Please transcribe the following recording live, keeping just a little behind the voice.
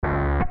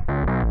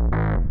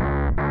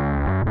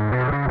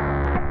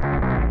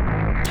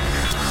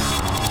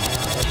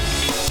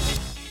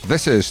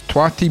This is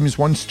Twa Teams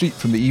One Street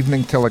from the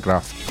Evening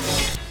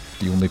Telegraph,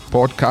 the only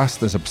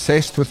podcast as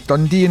obsessed with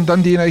Dundee and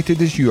Dundee United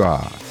as you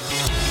are.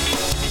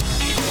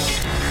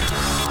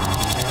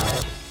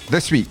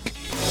 This week,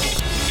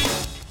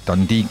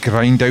 Dundee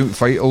grind out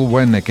vital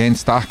win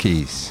against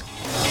Accies.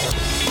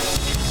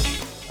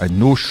 And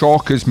no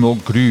shock as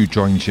Mulgrew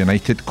joins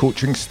United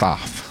coaching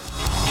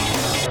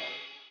staff.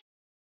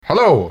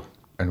 Hello,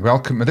 and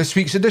welcome to this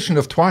week's edition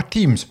of Twa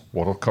Teams,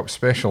 World Cup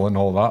special and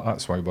all that.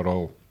 That's why we're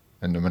all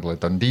in the middle of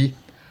Dundee.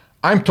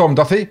 I'm Tom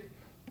Duffy.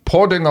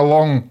 Podding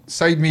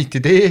alongside me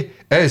today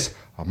is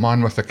a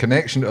man with a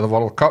connection to the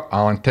World Cup,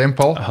 Alan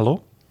Temple.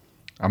 Hello.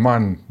 A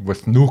man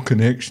with no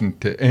connection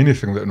to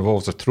anything that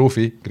involves a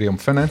trophy, Graham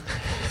Finnan.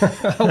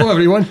 Hello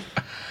everyone.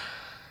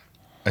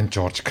 And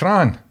George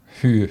Cran,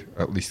 who,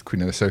 at least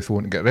Queen of the South,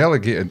 won't get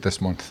relegated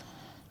this month.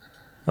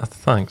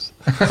 Thanks.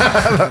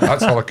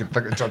 That's all I can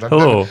think of, George.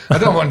 Hello. I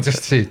don't want to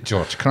just say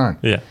George Cran.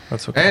 Yeah,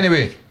 that's okay.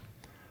 Anyway,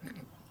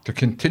 to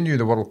continue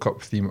the World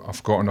Cup theme,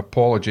 I've got an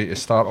apology to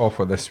start off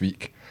with this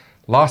week.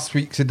 Last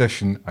week's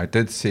edition, I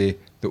did say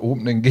the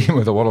opening game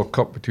of the World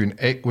Cup between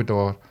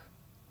Ecuador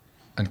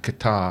and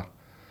Qatar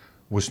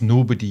was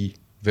nobody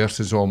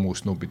versus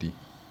almost nobody.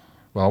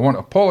 Well, I want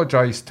to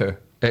apologise to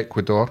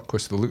Ecuador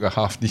because they look a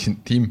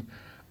half-decent team,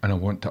 and I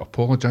want to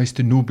apologise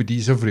to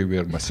nobodies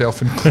everywhere,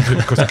 myself included,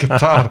 because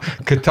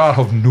Qatar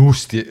have no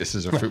status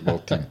as a football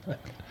team.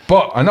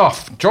 But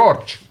enough.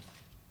 George,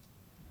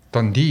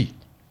 Dundee,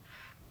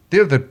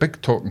 they're the big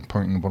talking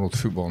point in world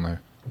football now.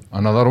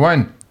 Another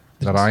win.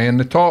 They're eyeing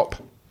the top.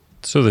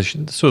 So they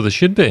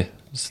should be.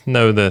 It's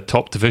now the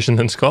top division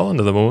in Scotland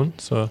at the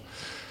moment, so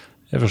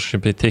everyone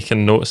should be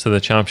taking notice of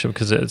the championship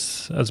because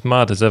it's as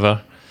mad as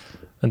ever.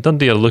 And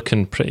Dundee are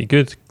looking pretty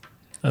good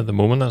at the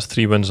moment. That's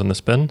 3 wins on the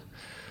spin.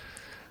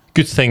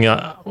 Good thing,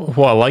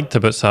 what I liked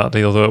about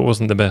Saturday, although it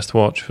wasn't the best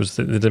watch, was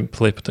that they didn't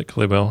play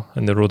particularly well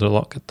and they rode their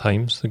luck at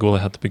times. The goalie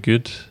had to be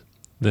good.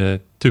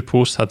 The 2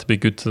 posts had to be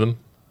good to them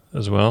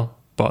as well,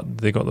 but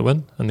they got the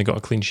win and they got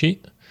a clean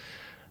sheet.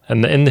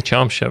 And in the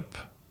championship,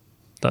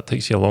 that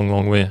takes you a long,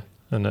 long way,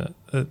 and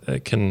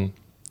it can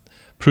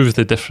prove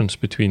the difference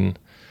between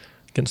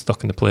getting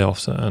stuck in the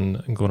playoffs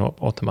and going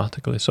up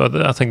automatically. So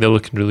I think they're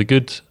looking really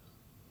good.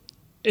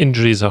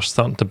 Injuries are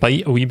starting to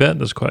bite a wee bit.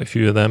 There's quite a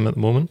few of them at the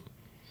moment.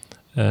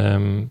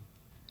 But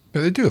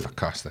they do have a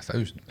cast of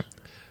 1,000.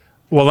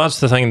 Well, that's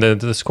the thing.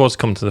 The squad's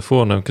come to the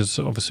fore now because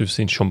obviously we've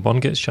seen Sean Bunn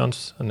get his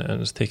chance and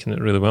has taken it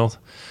really well.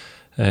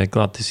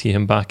 Glad to see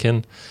him back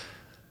in.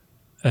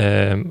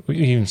 We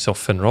even saw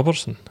Finn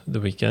Robertson the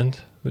weekend,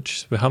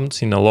 which we haven't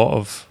seen a lot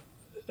of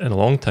in a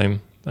long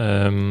time.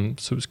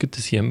 So it was good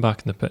to see him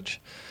back in the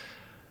pitch.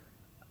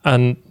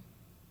 And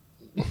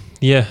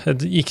yeah,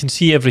 you can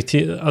see every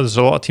team. There's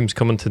a lot of teams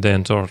coming to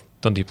Dens or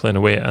Dundee playing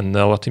away, and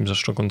the other teams are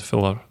struggling to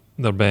fill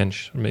their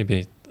bench.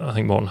 Maybe I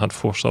think Morton had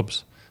 4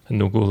 subs and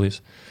no goalies.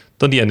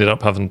 Dundee ended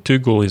up having 2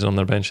 goalies on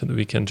their bench at the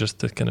weekend just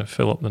to kind of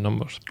fill up the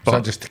numbers. Is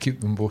that just to keep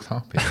them both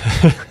happy?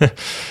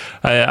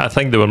 I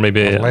think they were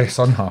maybe less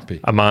unhappy.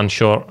 A man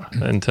short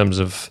in terms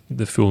of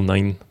the full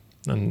 9,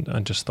 and I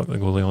just stuck the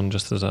goalie on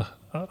just as a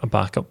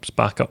backup's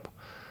backup.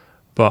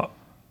 But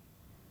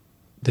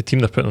the team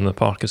they're putting on the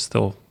park is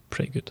still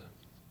pretty good.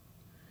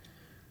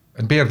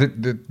 And Bear,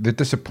 they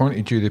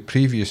disappointed you the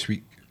previous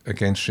week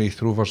against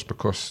Raith Rovers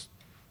because,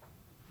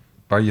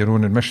 by your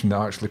own admission, they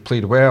actually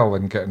played well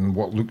in getting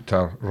what looked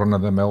a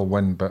run-of-the-mill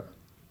win, but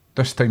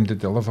this time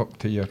did they live up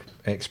to your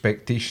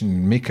expectation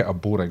and make it a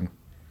boring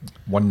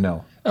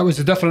 1-0? It was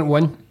a different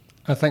win.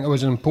 I think it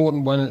was an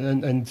important win,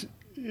 and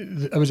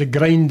it was a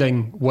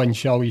grinding win,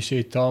 shall we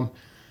say, Tom.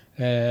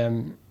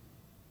 He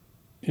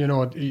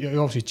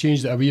obviously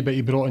changed it a wee bit.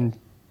 He brought in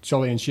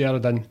Sully and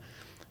Sheridan,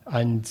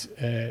 and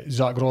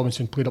Zach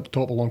Robinson played up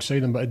top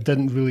alongside him, but it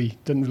didn't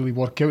really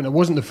work out. And it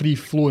wasn't the free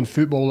flowing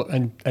football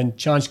and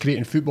chance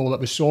creating football that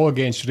we saw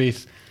against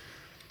Raith,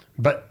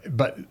 but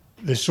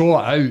they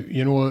saw it out.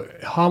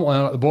 Hamilton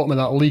are at the bottom of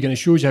that league, and it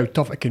shows you how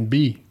tough it can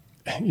be.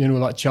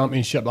 That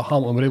championship that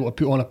Hamilton were able to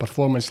put on a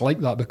performance like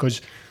that,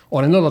 because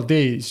on another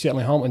day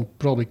certainly Hamilton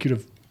probably could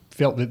have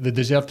felt that they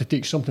deserved to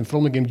take something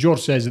from the game. George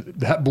says that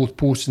they hit both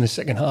posts in the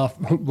second half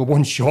with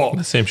one shot.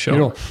 The same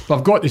shot. But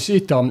I've got to say,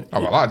 Tom.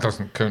 That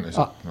doesn't count as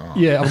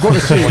yeah, I've got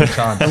to say,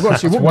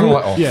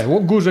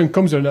 what goes around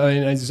comes around.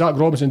 And Zach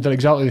Robinson did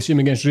exactly the same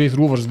against Raith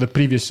Rovers the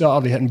previous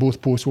Saturday, hitting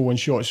both posts with one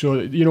shot.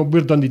 So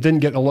where Dundee didn't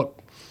get the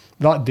luck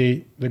that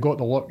day, they got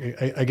the luck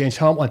against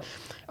Hamilton.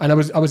 And I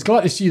was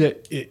glad to see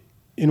that.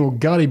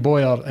 Gary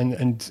Boyer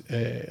and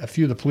a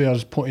few of the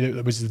players pointed out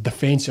that was the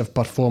defensive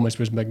performance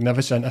was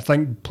magnificent. I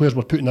think players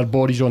were putting their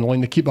bodies on the line.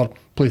 The keeper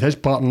played his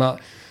part in that,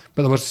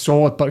 but there was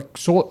solid.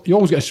 You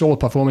always get a solid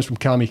performance from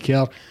Cammy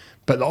Kerr,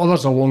 but the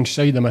others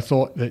alongside them, I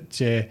thought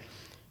that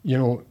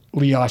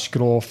Lee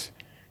Ashcroft,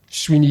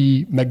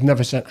 Sweeney,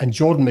 magnificent, and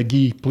Jordan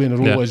McGee playing a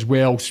role as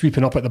well,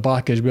 sweeping up at the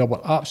back as well,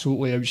 were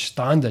absolutely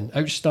outstanding.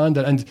 And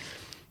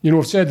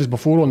I've said this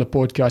before on the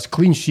podcast: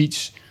 clean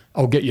sheets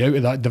I'll get you out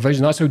of that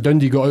division. That's how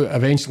Dundee got out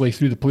eventually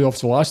through the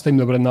playoffs the last time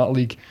they were in that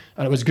league.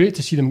 And it was great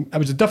to see them. It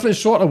was a different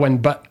sort of win,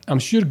 but I'm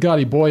sure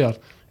Gary Boyer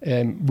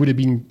would have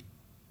been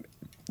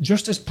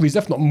just as pleased,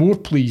 if not more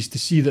pleased, to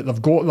see that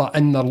they've got that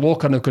in their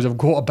locker now, because they've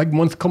got a big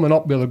month coming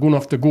up where they're going to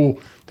have to go.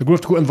 They're going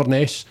to have to go to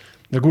Inverness.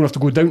 They're going to have to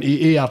go down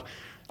to Ayr,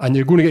 and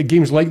you're going to get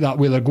games like that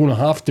where they're going to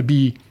have to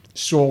be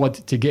solid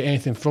to get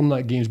anything from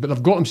that games. But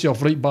they've got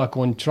themselves right back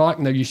on track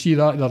now. You see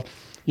that they're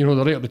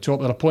right at the top.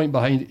 They're a point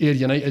behind Ayr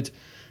United.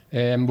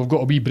 We've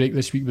got a wee break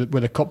this week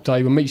with a cup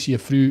tie. We might see a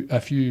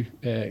few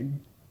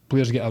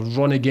players get a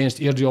run against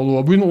Airdrie, although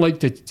I wouldn't like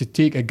to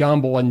take a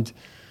gamble, and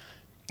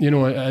I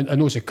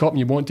know it's a cup and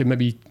you want to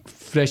maybe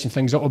freshen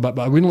things up a bit,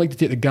 but I wouldn't like to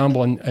take the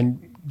gamble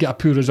and get a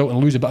poor result and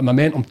lose a bit of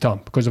momentum to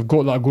them, because they've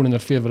got that going in their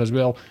favour as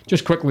well.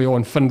 Just quickly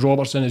on Finn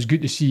Robertson, it's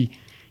good to see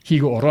he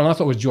got a run. I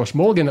thought it was Josh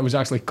Mulligan that was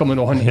actually coming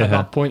on at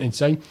that point in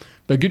time,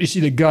 but good to see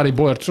that Gary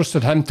Boyer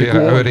trusted him to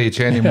go. At our age,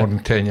 any more than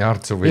 10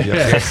 yards away, you're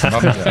guessing,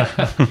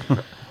 aren't you?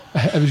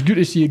 It was good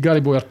to see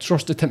Gary Boyer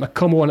trusted him to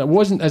come on. It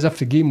wasn't as if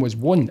the game was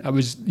won. It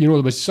was, there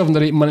was 7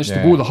 or 8 minutes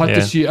to go. They had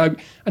to see it out.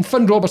 And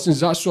Finn Robertson's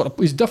that sort of...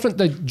 He's different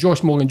to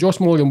Josh Mulligan. Josh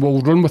Mulligan will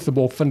run with the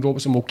ball. Finn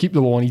Robertson will keep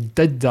the ball, and he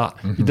did that.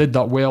 Mm-hmm. He did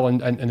that well,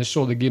 and I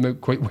saw the game out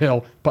quite well,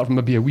 apart from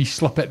maybe a wee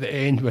slip at the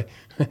end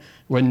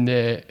when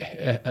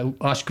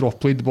Ashcroft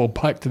played the ball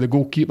back to the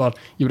goalkeeper.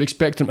 You would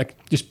expect him to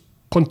just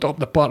punt it up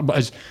the park, but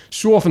as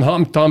so often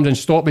happens times in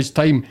stoppage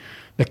time,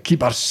 the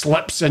keeper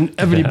slips and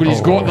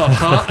everybody's got their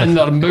hat in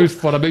their mouth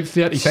for about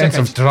 30 seconds.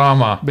 Sense of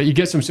drama. But he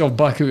gets himself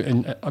back out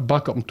and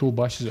back up and toe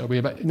bashes it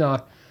away. But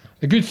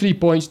a good 3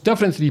 points,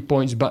 different 3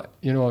 points, but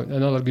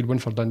another good win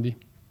for Dundee.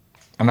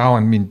 And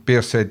Alan,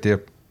 Bear said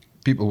there,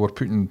 people were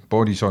putting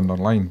bodies on their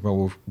line.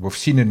 Well, we've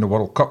seen in the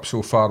World Cup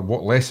so far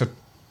what lesser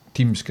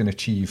teams can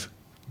achieve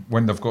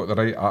when they've got the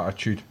right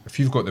attitude. If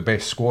you've got the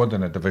best squad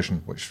in a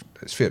division, which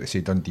it's fair to say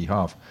Dundee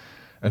have,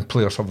 and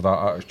players have that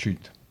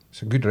attitude,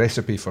 it's a good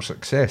recipe for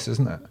success,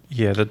 isn't it?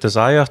 Yeah, the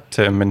desire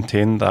to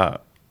maintain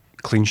that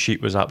clean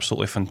sheet was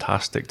absolutely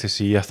fantastic to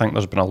see. I think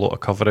there's been a lot of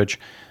coverage,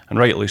 and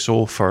rightly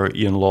so, for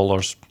Ian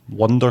Lawler's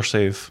wonder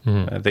save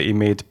that he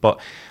made. But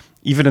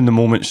even in the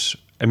moments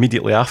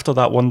immediately after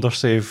that wonder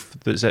save,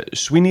 is it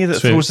Sweeney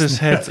that throws his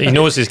head? He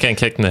knows he's getting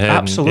kicked in the head.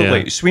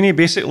 Absolutely. Sweeney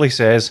basically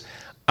says,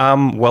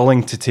 I'm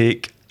willing to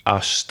take a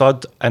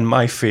stud in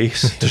my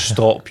face to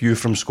stop you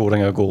from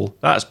scoring a goal.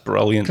 That's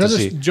brilliant to see.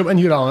 Can I just jump in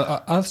here,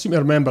 Alan? I seem to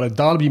remember a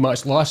derby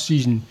match last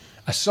season,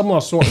 a similar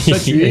sort of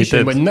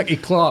situation when Nicky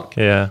Clark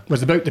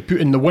was about to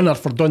put in the winner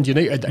for Dundee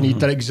United, and he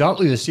did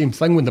exactly the same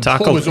thing when the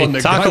ball was on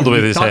the ground. He tackled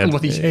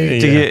with his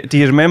head. Do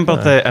you remember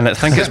and I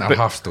think it's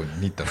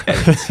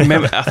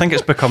I think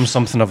it's become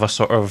something of a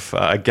sort of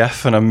a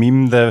gif and a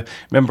meme.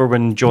 Remember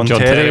when John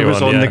Terry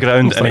was on the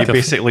ground and he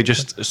basically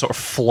just sort of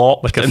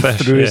flopped like and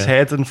threw his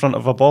head in front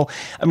of a ball.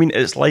 I mean,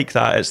 it's like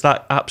that. It's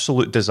that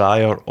absolute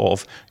desire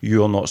of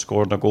you are not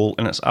scoring a goal,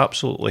 and it's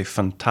absolutely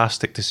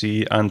fantastic to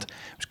see. And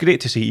it's great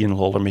to see Ian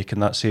Lawler making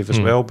that save as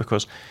well,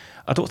 because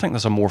I don't think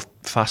there's a more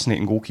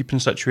fascinating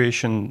goalkeeping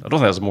situation. I don't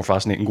think there's a more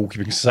fascinating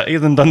goalkeeping city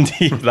than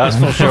Dundee, that's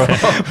for sure.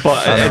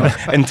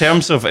 But in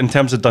terms of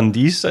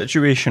Dundee's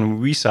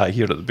situation, we sat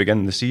here at the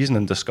beginning of the season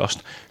and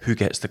discussed who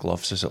gets the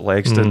gloves. Is it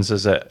Legzdon's?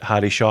 Is it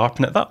Harry Sharp?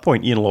 And at that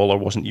point, Ian Lawler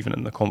wasn't even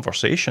in the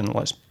conversation.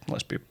 Let's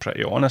be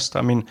pretty honest.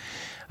 I mean,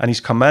 and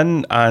he's come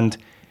in and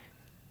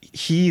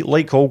he,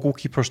 like all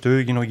goalkeepers do,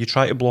 you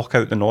try to block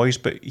out the noise,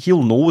 but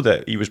he'll know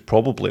that he was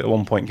probably at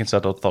one point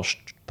considered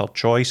third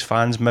choice.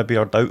 Fans maybe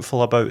are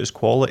doubtful about his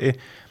quality,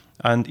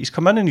 and he's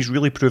come in and he's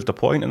really proved a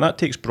point, and that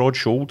takes broad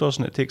shoulders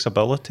and it takes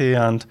ability,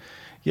 and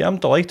I'm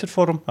delighted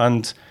for him.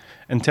 And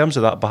in terms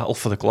of that battle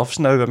for the gloves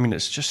now, I mean,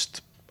 it's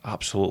just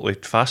absolutely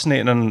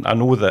fascinating, and I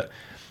know that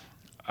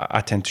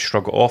I tend to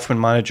shrug it off when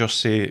managers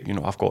say,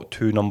 I've got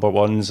 2 number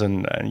ones,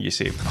 and you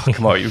say, oh,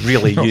 come on, you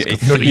really,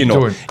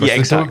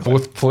 don't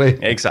both play.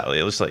 Exactly.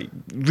 It's like,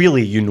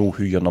 really,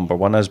 who your number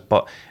one is.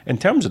 But in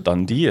terms of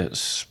Dundee,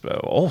 it's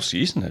all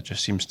season, it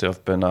just seems to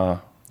have been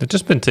they've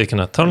just been taking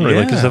a turn,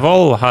 really, because they've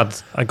all had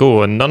a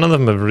go, and none of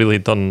them have really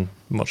done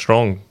much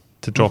wrong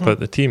to drop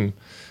out the team.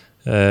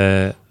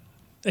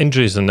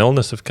 Injuries and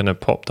illness have kind of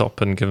popped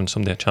up and given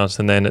somebody a chance,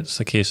 and then it's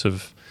a case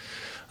of,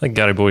 I think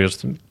Gary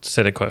Boyer's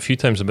said it quite a few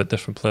times about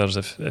different players.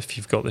 If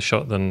you've got the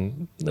shot,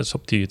 then it's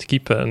up to you to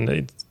keep it. And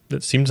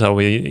it seems that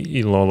way.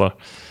 Ian Lawler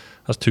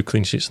has 2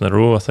 clean sheets in a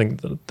row. I think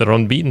they're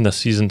unbeaten this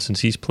season since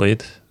he's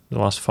played the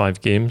last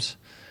 5 games.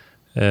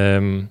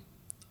 I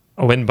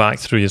went back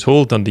through his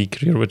whole Dundee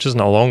career, which isn't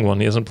a long one.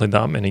 He hasn't played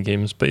that many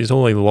games, but he's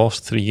only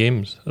lost 3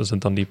 games as a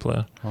Dundee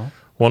player. Oh.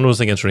 One was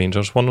against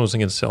Rangers, one was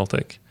against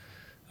Celtic,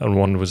 and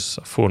one was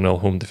a 4-0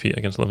 home defeat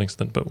against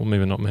Livingston. But we'll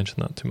maybe not mention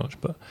that too much.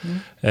 But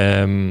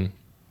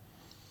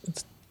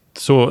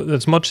so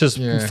as much as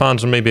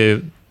fans are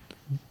maybe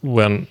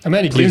when how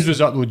many games was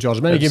that though, George?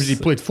 How many games he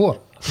played for?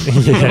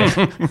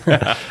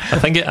 I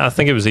think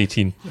it was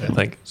 18. I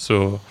think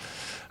so,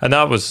 and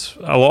that was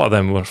a lot of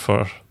them were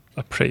for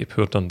a pretty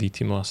poor Dundee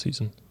team last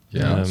season.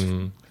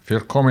 Fair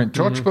comment,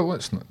 George, but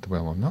let's not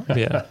dwell on that.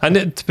 Yeah,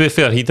 and to be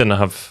fair, he didn't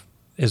have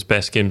his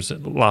best games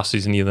last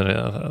season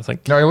either. I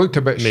think he looked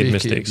a bit made shaky,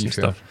 mistakes and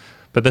stuff,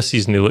 but this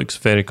season he looks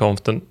very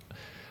confident.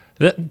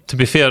 To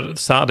be fair,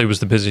 Saturday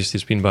was the busiest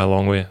he's been by a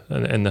long way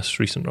in this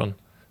recent run.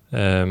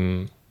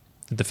 The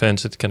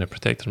defence had kind of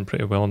protected him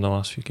pretty well in the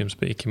last few games,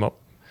 but he came up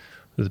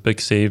with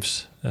big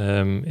saves. He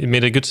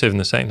made a good save in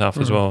the second half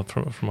as well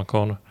from a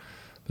corner.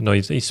 But no,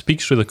 he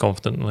speaks really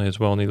confidently as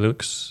well, and he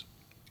looks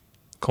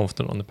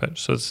confident on the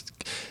pitch. So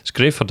it's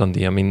great for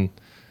Dundee. I mean,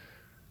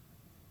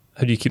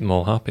 how do you keep them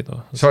all happy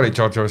though? Sorry,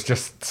 George, I was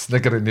just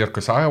sniggering there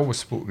because I always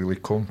spoke really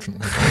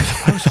confidently.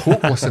 I was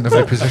hopeless in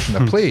every position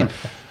I played.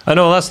 I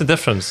know, that's the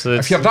difference.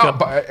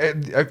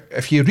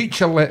 If you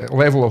reach a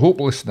level of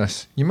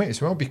hopelessness, you might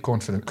as well be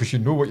confident because you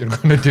know what you're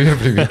going to do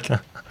every week.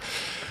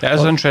 It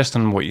is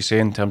interesting what you say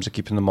in terms of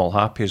keeping them all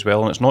happy as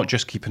well. And it's not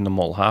just keeping them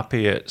all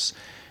happy, it's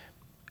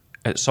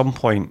at some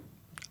point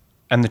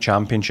in the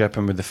Championship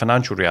and with the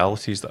financial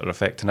realities that are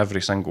affecting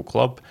every single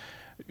club,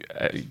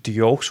 do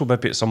you also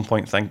maybe at some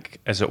point think,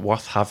 is it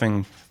worth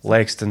having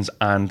Legzdins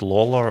and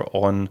Lawler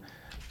on?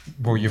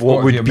 Well, you've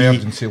got the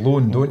emergency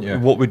loan, don't you?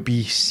 What would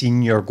be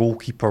senior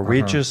goalkeeper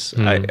wages?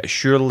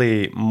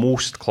 Surely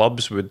most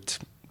clubs would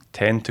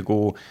tend to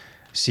go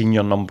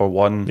senior number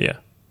one,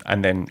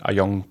 and then a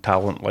young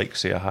talent like,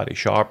 say, a Harry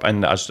Sharp.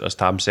 And as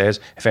Tam says,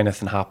 if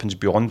anything happens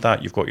beyond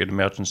that, you've got your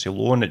emergency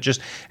loan. It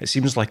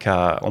seems like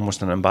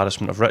almost an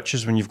embarrassment of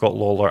riches when you've got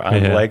Lawler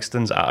and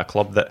Legzdins at a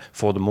club that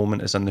for the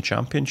moment is in the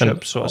Championship.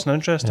 And so it's an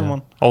interesting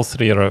one. All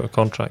three are out of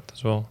contract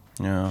as well.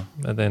 Yeah,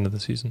 at the end of the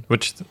season,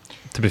 which,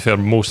 to be fair,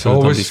 most of the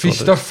always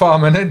feast or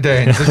famine at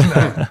Dens, isn't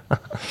it?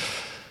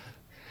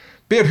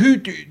 Bear,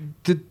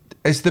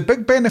 is the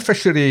big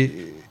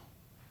beneficiary,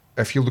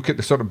 if you look at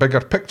the sort of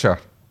bigger picture,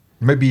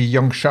 maybe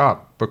young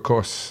Sharp,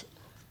 because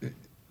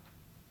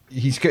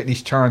he's getting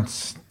his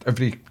chance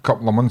every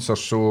couple of months or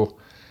so,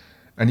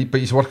 but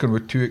he's working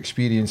with two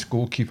experienced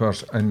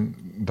goalkeepers, and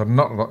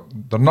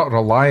they're not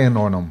relying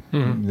on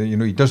him.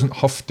 He doesn't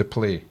have to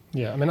play.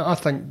 Yeah, I mean, I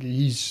think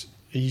he's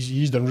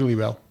done really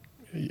well.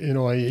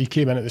 He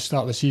came in at the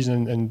start of the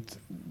season and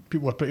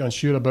people were pretty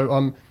unsure about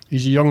him.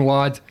 He's a young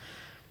lad.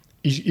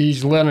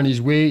 He's learning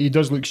his way. He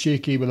does look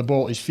shaky with the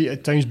ball at his feet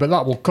at times, but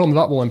that will come,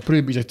 that will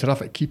improve. He's a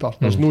terrific keeper.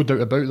 There's no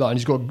doubt about that, and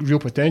he's got real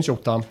potential,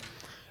 Tam.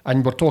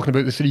 And we're talking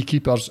about the three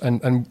keepers,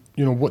 and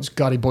what's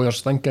Gary Boyer's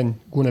thinking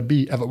going to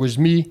be? If it was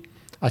me,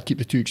 I'd keep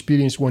the two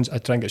experienced ones.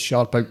 I'd try and get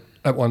Sharp out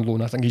on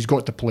loan. I think he's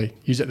got to play.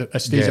 He's at a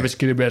stage of his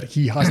career where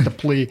he has to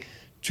play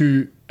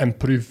to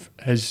improve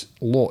his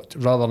lot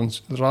rather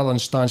than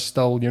stand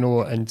still,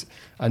 and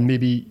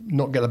maybe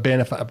not get the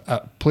benefit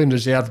of playing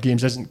reserve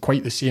games. Isn't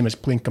quite the same as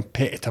playing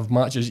competitive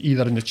matches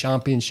either in the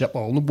Championship,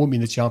 or it won't be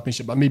in the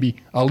Championship, but maybe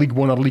a League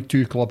One or League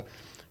Two club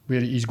where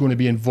he's going to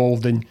be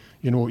involved in,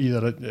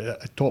 either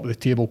a top of the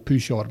table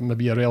push or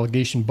maybe a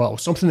relegation battle,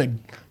 something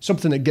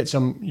that gets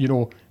him,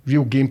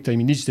 real game time.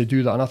 He needs to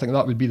do that, and I think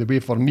that would be the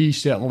way for me.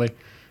 Certainly,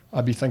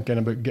 I'd be thinking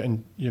about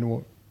getting,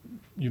 him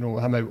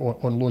out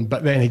on loan.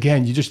 But then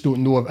again, you just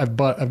don't know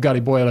if Gary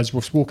Boyer, as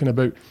we've spoken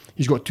about,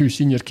 he's got two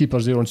senior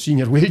keepers there on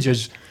senior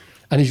wages,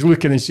 and he's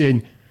looking and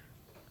saying,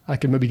 I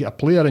can maybe get a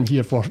player in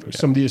here for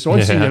somebody that's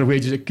on senior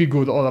wages. It could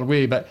go the other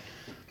way. But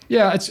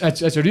yeah,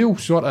 it's a real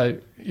sort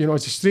of,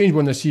 it's a strange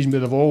one this season where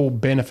they've all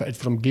benefited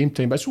from game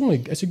time, but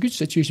it's a good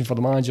situation for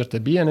the manager to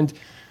be in. And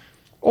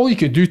all you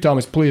can do, Tom,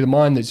 is play the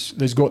man that's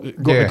got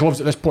the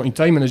gloves at this point in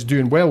time and is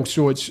doing well.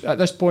 So it's at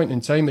this point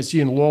in time, it's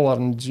seeing Lawler,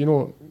 and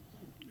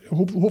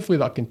hopefully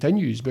that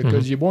continues,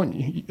 because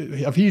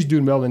if he's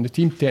doing well, then the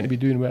team tend to be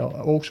doing well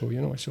also,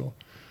 so.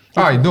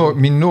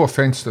 No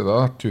offence to the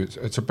other two.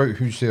 It's about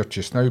who's there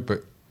just now,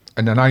 but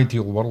in an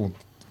ideal world,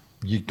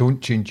 you don't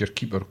change your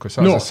keeper because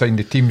that's a sign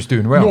the team's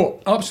doing well. No,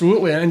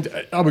 absolutely, and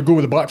I would go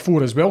with the back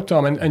four as well,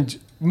 Tom, and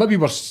maybe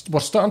we're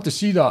starting to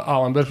see that,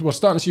 Alan. We're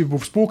starting to see,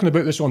 we've spoken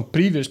about this on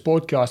previous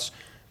podcasts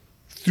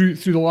through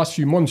the last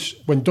few months,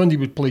 when Dundee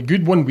would play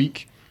good one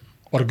week,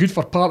 or good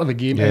for part of the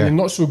game, and then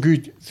not so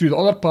good through the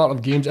other part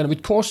of games, and it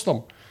would cost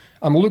them.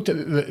 And we looked at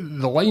the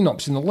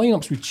lineups, and the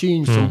lineups would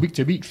change from week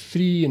to week,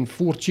 3 and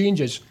 4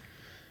 changes.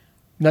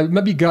 Now,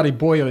 maybe Gary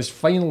Boyer is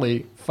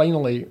finally,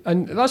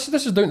 and this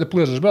is down to the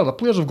players as well. The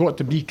players have got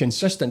to be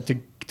consistent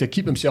to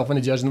keep themselves in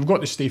the jersey, and they've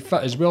got to stay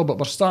fit as well. But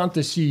we're starting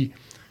to see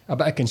a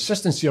bit of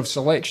consistency of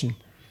selection,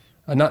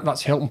 and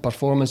that's helping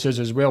performances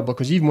as well.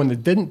 Because even when they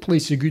didn't play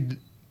so good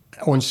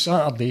on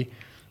Saturday,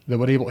 they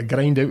were able to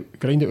grind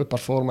out a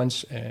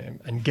performance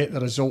and get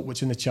the result,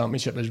 which in the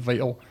Championship is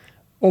vital.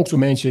 Also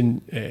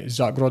mention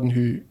Zach Rodden,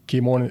 who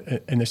came on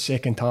in the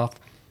second half.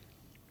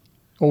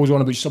 Always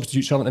on about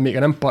substitutes having to make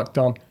an impact.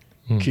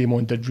 Came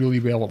on, did really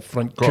well up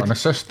front. Got an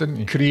assist, didn't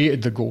he?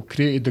 Created the goal.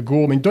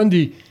 I mean,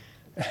 Dundee,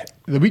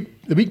 the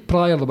week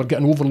prior, they were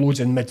getting overloads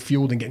in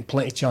midfield and getting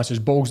plenty of chances,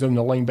 balls down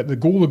the line. But the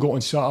goal they got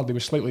on Saturday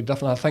was slightly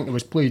different. I think it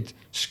was played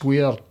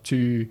square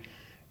to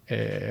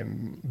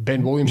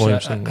Ben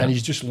Williamson, and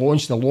he's just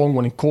launched a long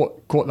one and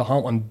caught the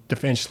Hamilton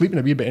defence sleeping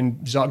a wee bit,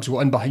 and Zach's got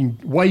in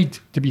behind wide,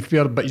 to be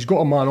fair, but he's got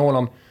a man on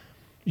him.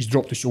 He's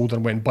dropped the shoulder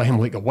and went by him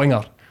like a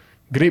winger.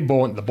 Great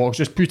ball into the box,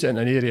 just put it in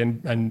an area,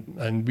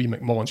 and wee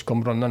McMullen's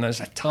come running in. It's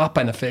a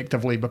tap-in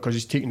effectively because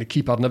he's taking the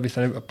keeper and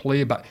everything out of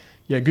play. But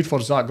yeah, good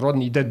for Zach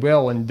Rodden, he did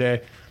well, and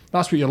that's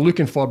what you're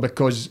looking for,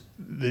 because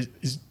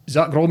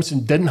Zach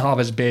Robinson didn't have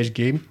his best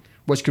game,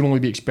 which can only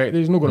be expected.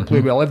 He's not going to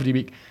play well every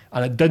week,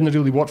 and it didn't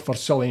really work for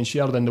Sully and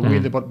Sheridan the way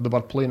they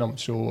were playing him.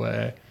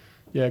 So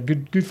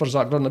good for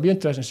Zach Gordon. It'll be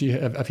interesting to see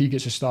if he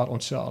gets a start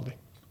on Saturday.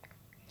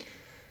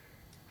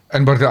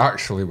 And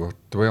we're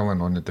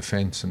dwelling on the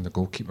defence and the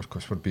goalkeeper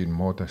because we're being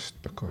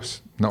modest,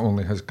 because not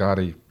only has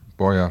Gary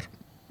Boyer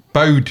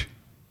bowed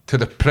to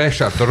the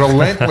pressure, the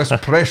relentless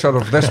pressure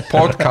of this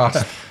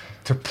podcast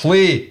to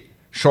play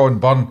Sean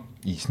Byrne,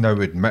 he's now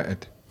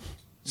admitted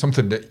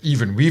something that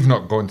even we've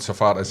not gone so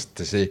far as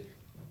to say,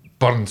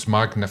 Byrne's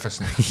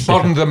magnificent.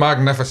 Byrne the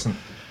Magnificent.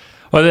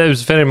 Well, it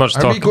was very much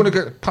Are we going to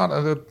get part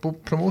of the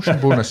promotion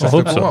bonus if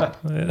they go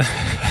up?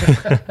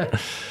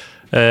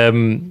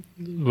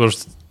 We're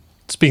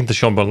speaking to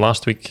Sean Byrne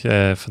last week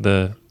for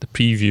the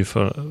preview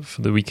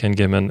for the weekend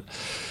game, and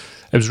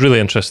it was really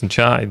interesting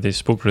chat. They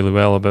spoke really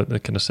well about the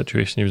kind of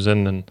situation he was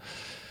in and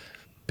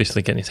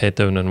basically getting his head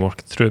down and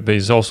working through it. But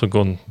he's also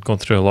gone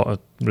through a lot of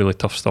really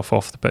tough stuff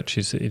off the pitch.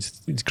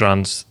 His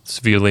grand's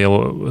severely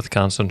ill with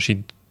cancer, and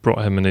she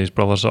brought him and his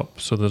brothers up.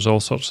 So there's all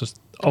sorts of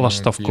other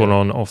stuff going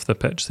on off the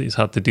pitch that he's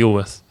had to deal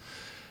with.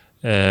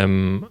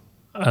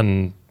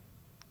 And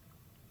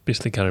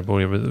basically Gary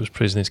Boyer was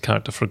praising his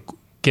character for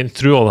getting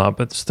through all that,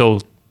 but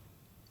still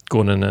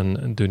going in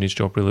and doing his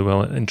job really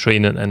well in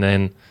training, and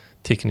then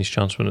taking his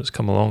chance when it's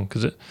come along,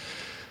 because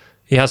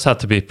he has had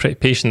to be pretty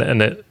patient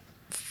in it.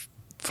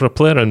 For a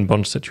player in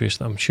Byrne's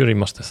situation, I'm sure he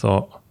must have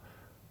thought,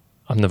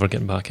 I'm never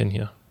getting back in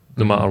here,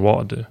 no matter what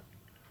I do.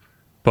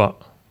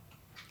 But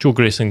Joe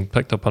Grayson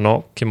picked up a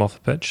knock, came off the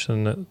pitch,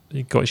 and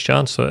he got his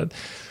chance. So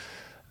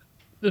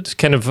it's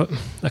kind of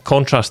a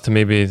contrast to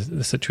maybe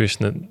the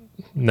situation that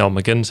Niall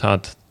McGinn's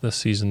had this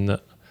season,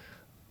 that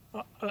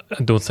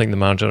I don't think the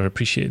manager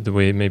appreciated the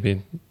way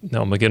maybe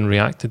Niall McGinn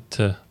reacted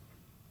to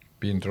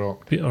being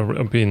dropped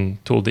or being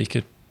told that he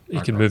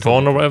could move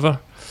on or whatever.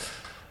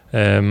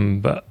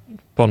 But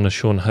Byrne has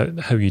shown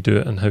how you do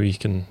it and how you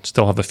can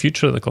still have a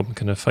future at the club and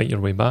kind of fight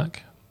your way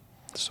back.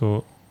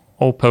 So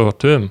all power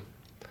to him.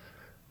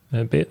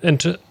 But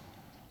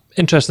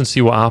interesting to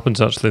see what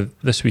happens actually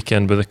this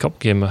weekend with the cup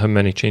game, how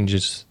many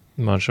changes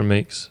the manager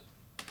makes.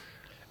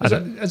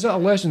 Is that a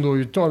lesson though?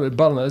 You're talking about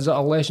Byrne. Is that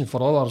a lesson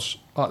for others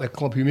at the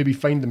club who maybe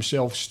find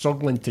themselves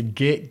struggling to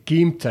get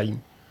game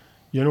time?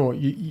 You know,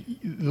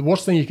 the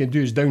worst thing you can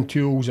do is down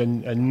tools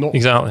and not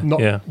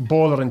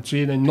bother in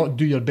training, not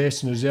do your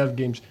best in reserve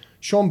games.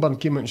 Sean Byrne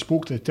came out and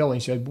spoke to the telly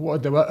and said,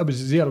 "What I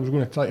was there, I was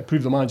going to try to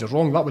prove the manager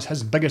wrong." That was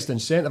his biggest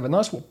incentive, and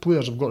that's what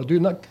players have got to do.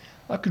 And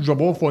that could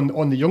rub off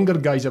on the younger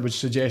guys, I would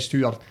suggest,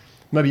 who are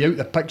maybe out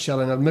the picture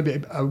and are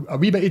maybe a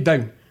wee bit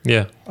down.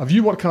 Yeah. If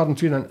you work hard in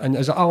training, and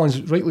as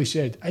Alan's rightly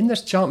said, in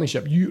this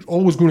championship, you're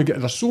always going to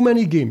get, there's so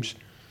many games.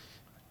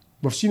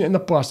 We've seen it in the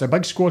past. A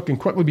big squad can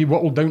quickly be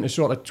whittled down to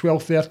sort of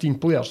 12, 13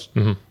 players.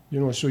 Mm-hmm. You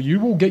know, so you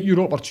will get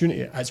your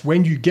opportunity. It's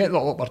when you get that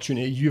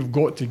opportunity, you've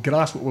got to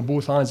grasp it with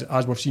both hands,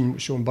 as we've seen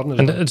with Sean Byrne.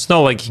 And it's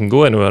not like you can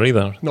go anywhere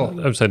either.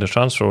 No. Outside the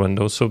transfer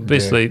window. So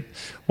basically,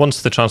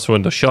 once the transfer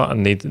window shut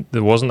and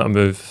there wasn't a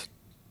move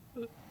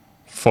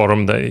for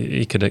him that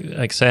he could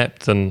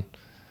accept, then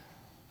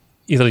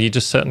either you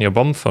just sit on your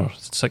bum for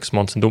 6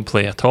 months and don't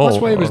play at all. That's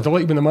why I was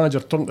delighted when the manager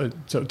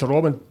turned to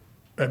Robin.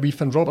 We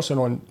Finn Robertson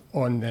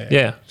on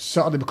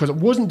Saturday, because it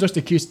wasn't just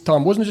a case,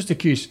 Tam, wasn't just a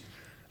case,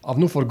 I've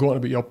not forgotten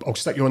about you, I'll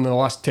stick you on in the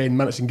last 10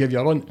 minutes and give you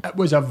a run. It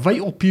was a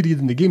vital period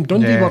in the game.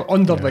 Dundee were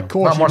under the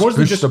cosh.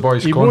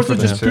 He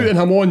wasn't just putting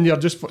him on there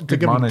just to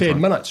give him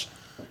 10 minutes.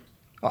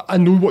 I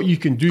know what you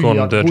can do.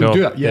 Go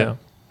do it. Yeah.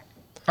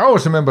 I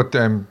always remember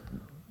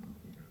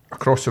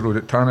across the road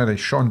at Tannery,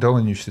 Sean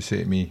Dillon used to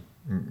say to me,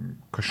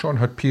 because Sean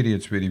had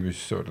periods where he was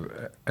sort of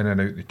in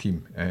and out the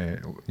team,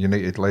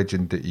 United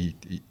legend that he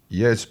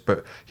is,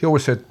 but he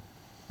always said,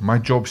 my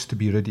job's to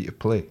be ready to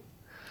play.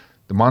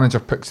 The manager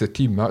picks the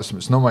team.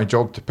 It's not my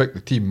job to pick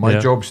the team. My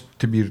job's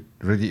to be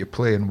ready to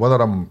play, and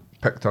whether I'm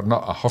picked or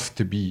not, I have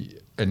to be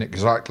in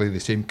exactly the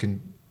same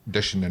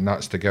condition, and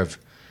that's to give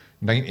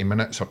 90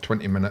 minutes or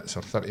 20 minutes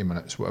or 30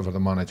 minutes, whatever the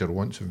manager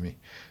wants of me.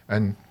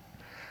 And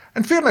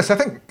in fairness, I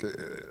think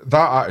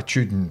that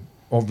attitude, and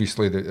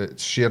obviously that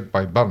it's shared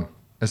by Byrne,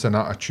 is an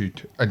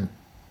attitude, and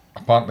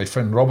apparently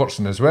Finn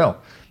Robertson as well.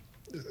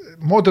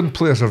 Modern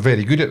players are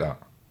very good at that.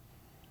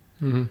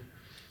 Mm-hmm.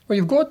 Well,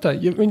 you've got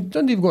that.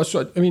 Dundee have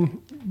got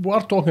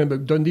we're talking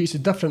about Dundee, it's a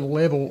different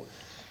level,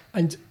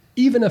 and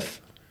even if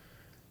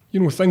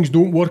things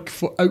don't work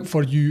out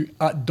for you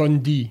at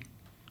Dundee,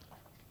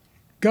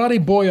 Gary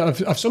Boyer,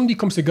 if somebody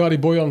comes to Gary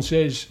Boyer and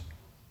says,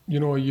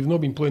 you've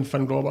not been playing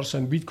Finn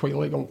Robertson, we'd quite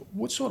like him.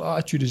 What sort of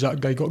attitude has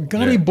that guy got?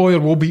 Gary Boyer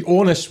will be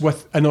honest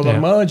with another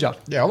manager.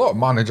 Yeah, a lot of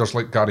managers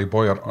like Gary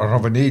Boyer are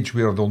of an age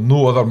where they'll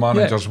know other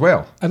managers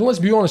well. And let's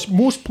be honest,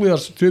 most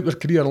players throughout their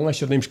career,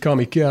 unless your name's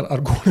Cammy Kerr, are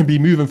going to be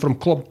moving from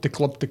club to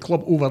club to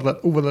club over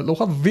that. They'll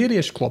have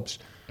various clubs.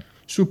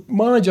 So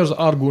managers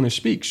are going to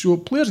speak. So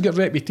players get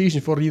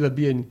reputation for either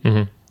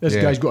being, this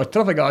guy's got a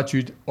terrific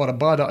attitude or a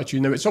bad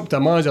attitude. Now it's up to a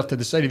manager to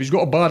decide. If he's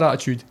got a bad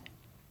attitude,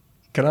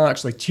 can I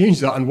actually change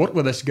that and work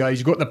with this guy?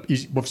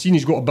 We've seen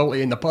he's got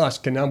ability in the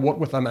past. Can I work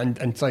with him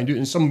and try and do it?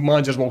 And some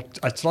managers will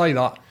try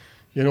that,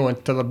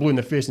 until they're blue in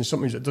the face and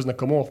sometimes it doesn't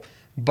come off.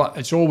 But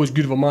it's always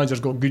good if a manager's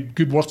got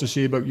good words to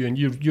say about you, and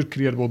your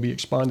career will be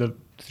expanded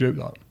throughout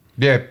that.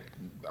 Yeah,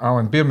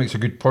 Alan Bear makes a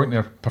good point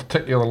there,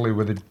 particularly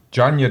with the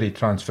January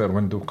transfer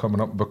window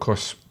coming up,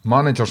 because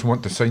managers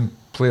want to sign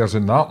players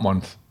in that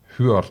month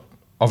who are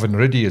oven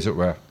ready, as it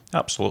were.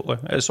 Absolutely.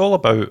 It's all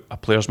about a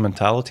player's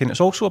mentality, and it's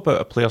also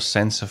about a player's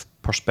sense of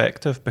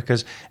perspective,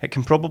 because it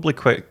can probably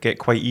get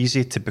quite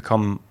easy to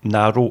become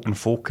narrow and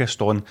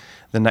focused on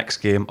the next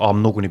game. Oh,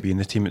 I'm not going to be in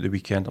the team at the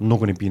weekend. I'm not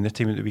going to be in the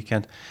team at the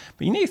weekend.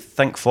 But you need to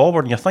think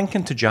forward, and you're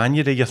thinking to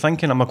January. You're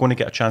thinking, am I going to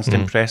get a chance to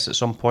impress at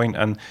some point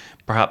and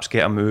perhaps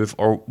get a move,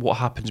 or what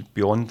happens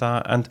beyond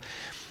that? And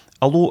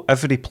although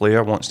every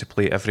player wants to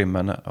play every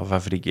minute of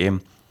every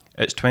game,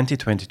 it's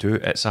 2022.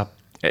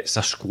 It's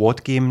a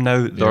squad game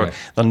now.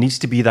 There needs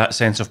to be that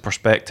sense of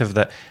perspective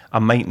that I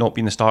might not be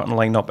in the starting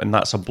lineup, and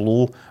that's a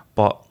blow,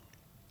 but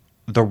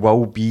there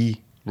will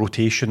be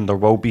rotation, there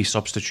will be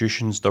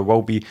substitutions, there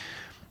will be,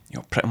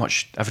 pretty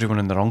much everyone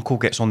and their uncle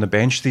gets on the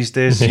bench these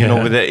days.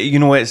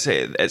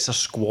 It's a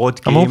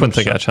squad game. I'm hoping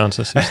to get a chance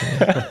this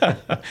season.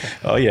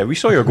 Oh yeah, we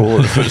saw your goal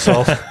at the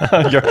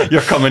futsal.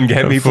 You're come and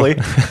get me play.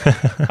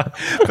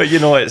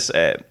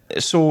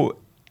 But so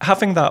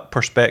having that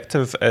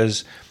perspective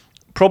is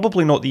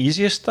probably not the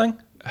easiest thing.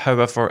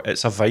 However,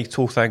 it's a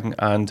vital thing,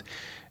 and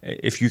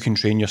if you can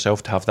train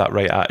yourself to have that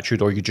right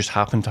attitude, or you just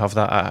happen to have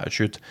that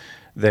attitude,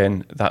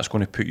 then that's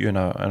going to put you in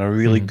a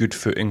really good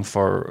footing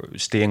for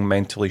staying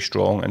mentally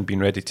strong and being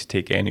ready to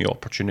take any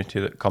opportunity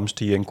that comes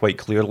to you. And quite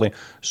clearly,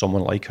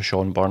 someone like a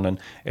Sean Byrne, and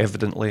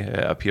evidently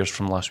it appears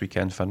from last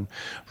weekend, Finn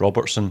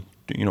Robertson,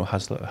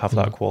 have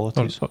that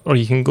quality. Or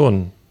you can go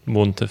and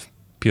loan to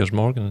Piers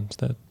Morgan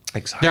instead.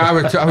 Exactly. Yeah,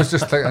 I was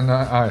just thinking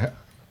that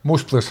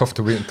most players have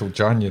to wait until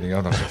January.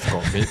 Others have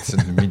got mates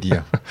in the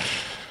media.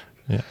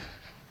 Yeah.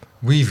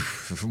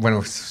 When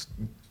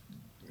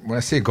I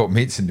say got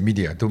mates in the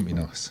media, I don't mean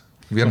us.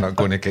 We're not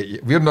going to get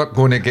you. We're not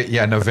going to get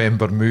you a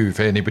November move.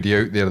 Anybody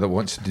out there that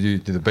wants to do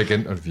the big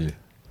interview.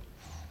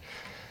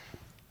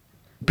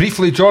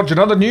 Briefly, George, in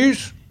other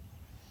news,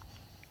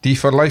 D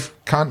for Life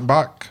can't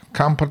back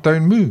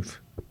Camperdown move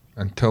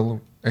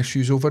until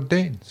issues over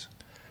Dens.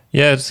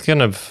 Yeah, it's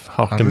kind of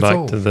harking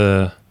back to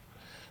the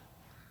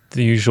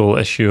usual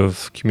issue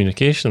of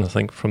communication, I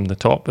think, from the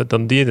top at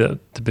Dundee.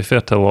 That, to be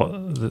fair to a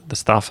lot the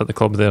staff at the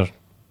club there,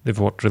 they've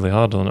worked really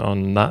hard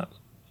on that,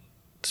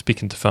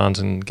 speaking to fans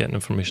and getting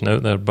information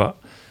out there. But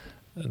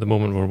at the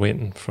moment, we're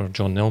waiting for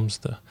John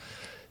Nelms to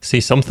say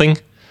something.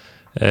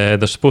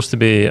 There's supposed to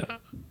be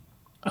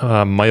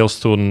a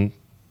milestone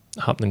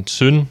happening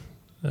soon.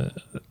 I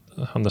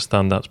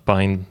understand that's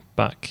buying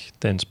back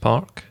Dens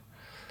Park.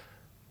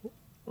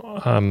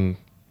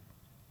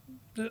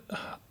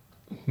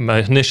 My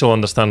initial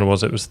understanding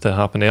was it was to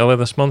happen earlier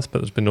this month, but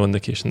there's been no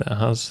indication that it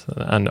has.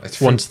 And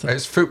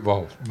it's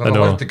football. They're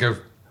allowed to give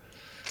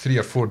 3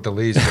 or 4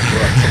 delays before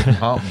something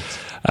happens.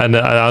 And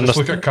I understand. Just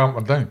look at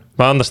Camperdown.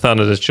 My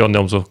understanding is John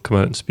Nelms will come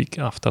out and speak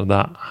after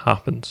that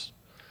happens.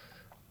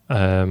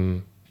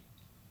 But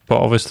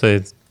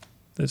obviously,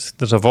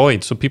 there's a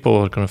void, so people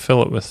are going to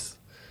fill it with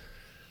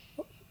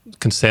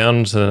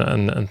concerns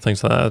and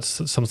things like that.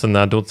 It's something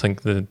that I don't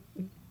think the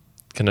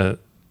kind of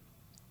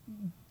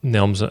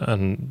Nelms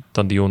and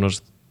Dundee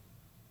owners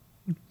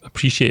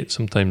appreciate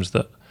sometimes,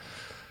 that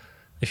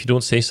if you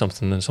don't say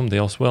something, then somebody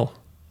else will.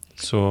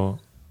 So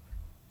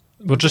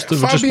we're just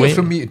waiting.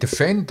 For me to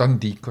defend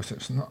Dundee, because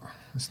it's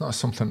not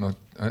something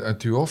I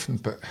do often,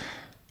 but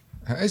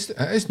it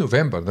is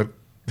November.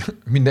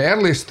 The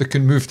earliest they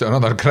can move to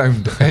another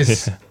ground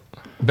is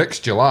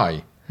next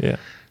July. Yeah.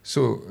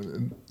 So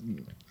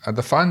are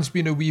the fans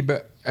being a wee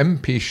bit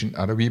impatient,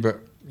 or a wee bit,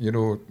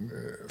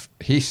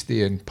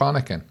 hasty and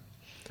panicking?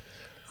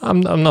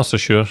 I'm not so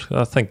sure.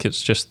 I think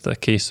it's just a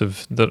case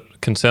of the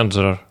concerns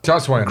are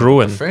That's why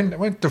growing. I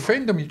went to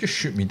defend them. You just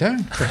shoot me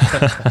down.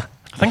 I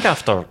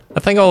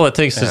think all it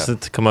takes is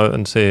to come out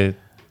and say,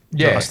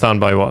 I stand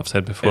by what I've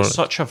said before. It's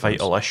such a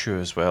vital issue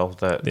as well,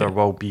 that there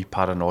will be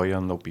paranoia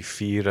and there'll be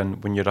fear.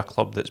 And when you're a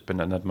club that's been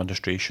in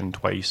administration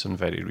twice in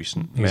very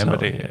recent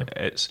memory,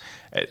 it's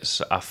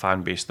a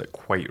fan base that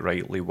quite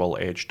rightly will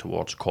edge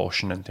towards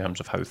caution in terms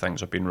of how things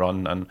have been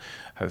run and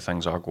how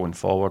things are going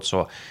forward.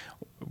 So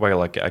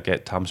while I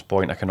get Tam's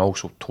point, I can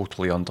also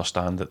totally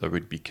understand that there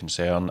would be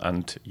concern,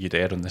 and you'd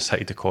err on the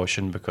side of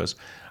caution, because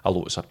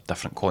although it's a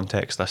different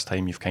context this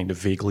time, you've kind of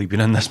vaguely been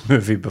in this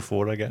movie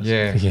before, I guess.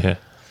 Yeah.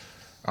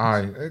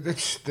 Aye,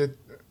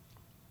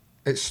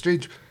 it's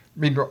strange. I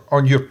mean,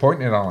 on your point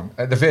there, Alan,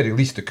 at the very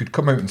least, it could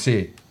come out and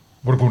say,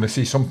 we're going to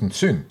say something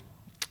soon.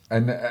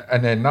 And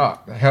then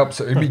that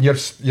helps. I mean, you're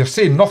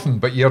saying nothing,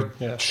 but you're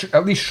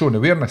at least showing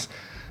awareness.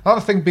 The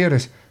other thing, Bear,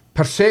 is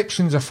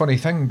perception's a funny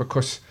thing,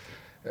 because...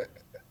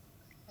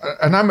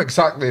 And I'm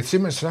exactly the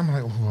same. I'm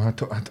like,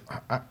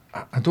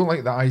 I don't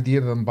like the idea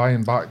of them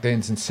buying back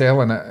Dens and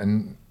selling it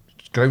and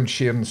ground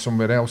sharing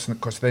somewhere else,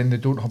 because then they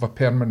don't have a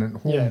permanent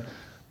home. Yeah.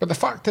 But the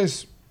fact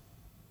is,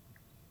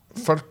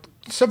 for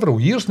several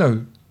years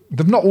now.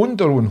 They've not owned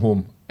their own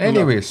home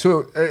anyway,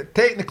 so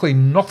technically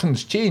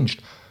nothing's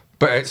changed.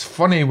 But it's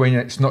funny when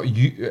it's not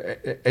you.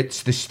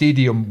 It's the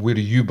stadium where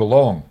you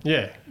belong.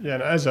 Yeah,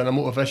 and it is an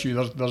emotive issue.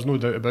 There's no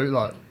doubt about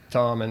that,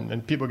 Tom.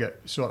 And people get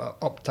sort of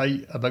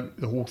uptight about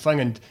the whole thing.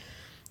 And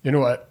you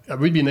know, it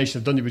would be nice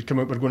if Dundee would come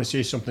out. We're going to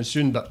say something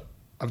soon, but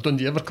have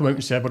Dundee ever come out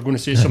and said we're going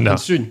to say something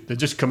soon? They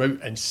just come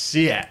out and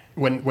say it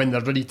when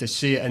they're ready to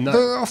say it. And they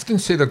often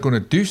say they're going to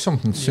do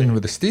something soon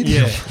with the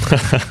stadium.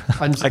 Yeah.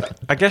 And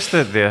I guess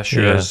the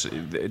issue is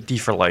D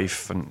for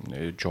Life,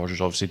 and George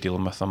is obviously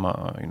dealing with them,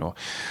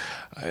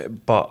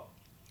 but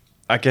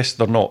I guess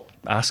they're not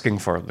asking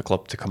for the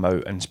club to come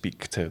out and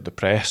speak to the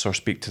press or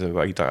speak to the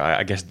wider.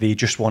 I guess they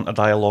just want a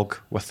dialogue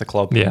with the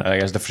club. Yeah. I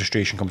guess the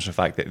frustration comes from the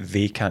fact that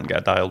they can't get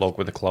a dialogue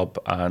with the club,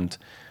 and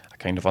I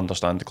kind of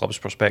understand the club's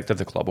perspective.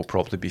 The club will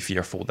probably be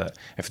fearful that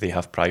if they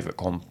have private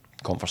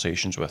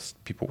conversations with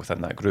people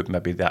within that group,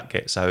 maybe that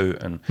gets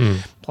out and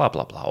blah,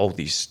 blah, blah. All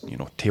these,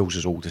 tales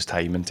as old as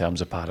time in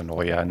terms of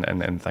paranoia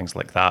and things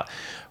like that.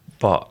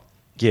 But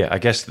yeah, I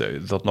guess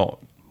they're not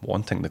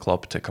wanting the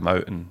club to come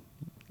out, and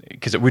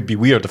because it would be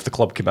weird if the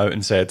club came out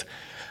and said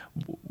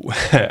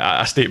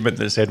a statement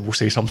that said we'll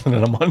say something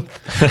in a month.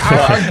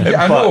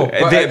 I know,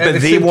 but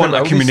they want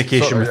a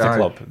communication with the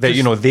club.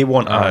 They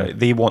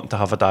want to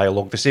have a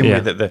dialogue the same way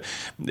that the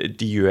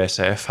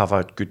DUSF have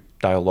a good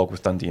dialogue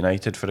with Dundee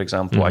United, for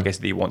example. I guess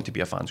they want to be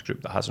a fans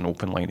group that has an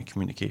open line of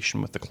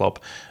communication with the club,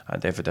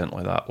 and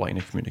evidently that line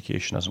of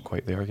communication isn't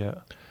quite there yet.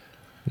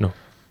 No.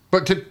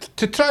 But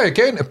to try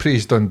again to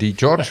praise Dundee,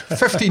 George,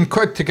 15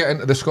 quid to get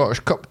into the Scottish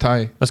Cup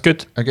tie. That's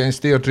good.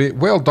 Against Airdrie.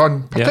 Well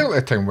done. Particularly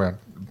a time where,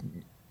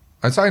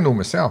 as I know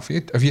myself,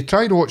 have you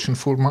tried watching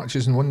 4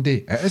 matches in one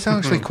day? It is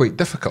actually quite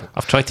difficult.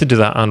 I've tried to do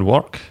that and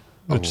work,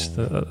 which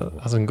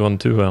hasn't gone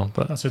too well.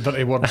 But that's a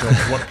dirty word,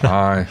 George. Work.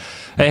 Aye.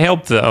 It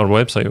helped that our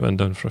website went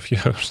down for a few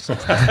hours.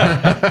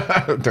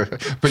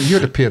 But you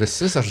had a pair of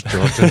scissors,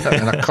 George,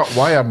 and a cut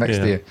wire next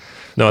to you.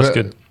 No, that's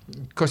good.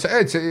 Because it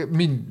is. I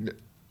mean,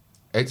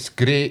 it's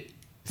great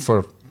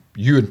for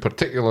you in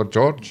particular,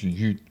 George.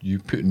 You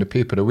putting the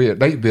paper away at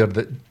Nightmare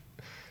that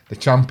the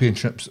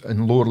championships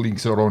and lower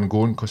leagues are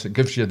ongoing, because it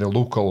gives you the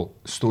local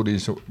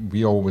stories that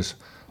we always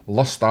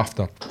lust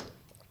after.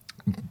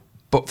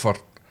 But for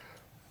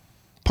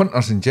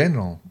punters in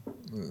general,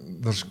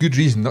 there's good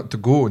reason not to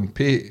go and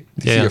pay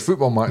to see a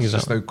football match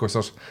just now,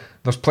 because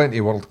there's plenty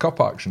of World Cup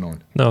action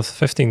on. No,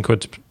 15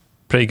 quid's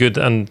pretty good,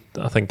 and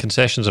I think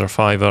concessions are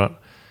 £5.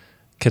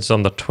 Kids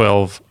under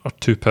 12 are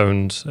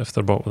 £2 if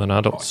they're bought with an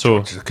adult.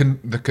 So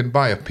they can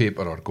buy a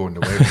paper or go on the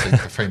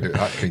website to find out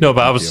that kind No, of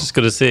but I was deal. just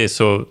going to say,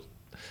 so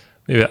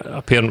maybe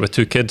a parent with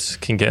 2 kids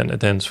can get into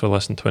dens for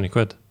less than 20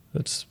 quid.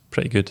 It's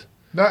pretty good.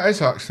 That is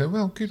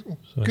actually,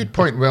 good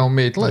point, well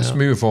made. Let's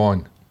move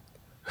on.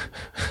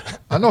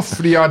 Enough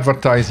free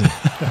advertising.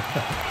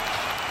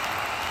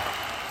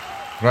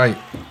 Right.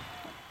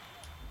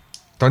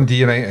 Dundee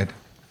United.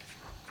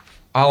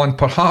 Alan,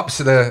 perhaps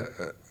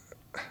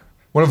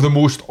one of the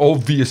most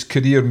obvious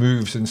career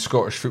moves in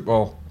Scottish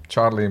football.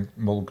 Charlie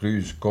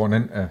Mulgrew's gone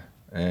into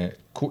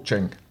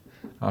coaching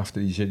after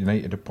his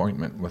United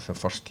appointment with the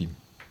first team.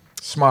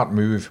 Smart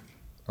move,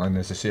 and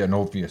as I say, an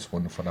obvious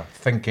one for a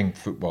thinking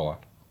footballer.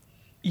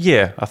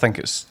 Yeah, I think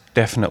it's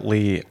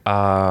definitely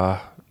a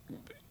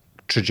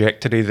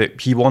trajectory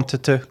that he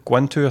wanted to go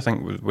into. I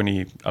think when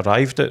he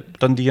arrived at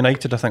Dundee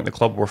United, I think the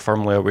club were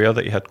firmly aware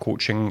that he had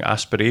coaching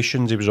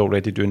aspirations. He was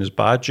already doing his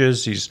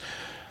badges. He's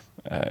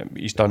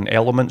done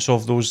elements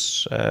of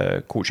those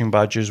coaching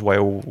badges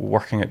while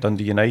working at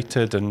Dundee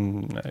United,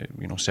 and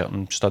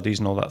certain studies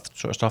and all that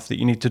sort of stuff that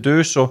you need to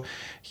do. So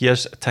he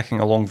is ticking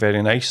along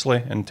very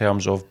nicely in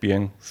terms of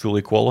being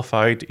fully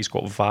qualified. He's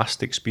got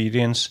vast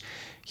experience.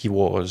 He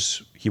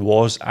was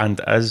and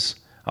is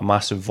a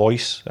massive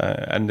voice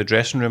in the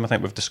dressing room. I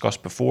think we've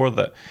discussed before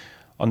that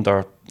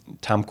under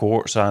Tam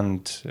Courts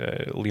and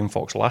Liam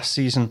Fox last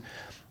season,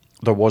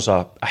 there was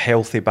a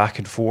healthy back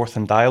and forth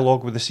and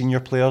dialogue with the senior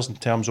players in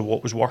terms of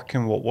what was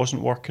working, what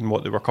wasn't working,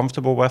 what they were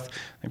comfortable with.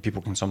 And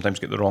people can sometimes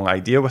get the wrong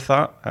idea with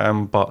that,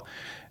 but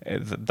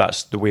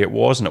that's the way it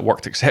was, and it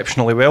worked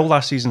exceptionally well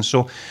last season.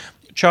 So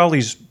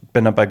Charlie's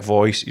been a big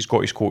voice. He's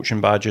got his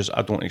coaching badges.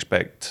 I don't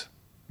expect,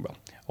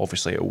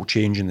 obviously it will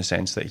change in the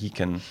sense that he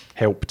can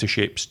help to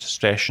shape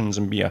sessions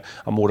and be a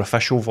more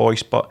official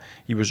voice, but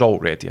he was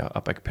already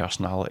a big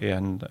personality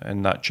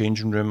in that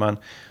changing room, and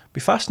it'll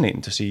be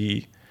fascinating to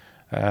see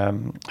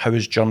how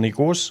his journey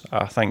goes.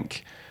 I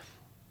think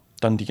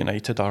Dundee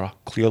United are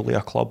clearly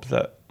a club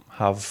that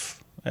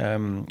have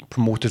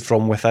promoted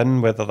from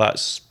within, whether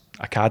that's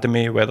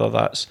academy, whether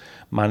that's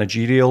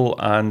managerial,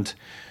 and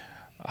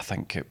I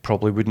think it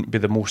probably wouldn't be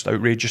the most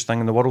outrageous thing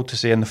in the world to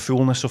say in the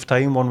fullness of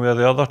time, one way or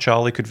the other,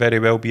 Charlie could very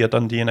well be a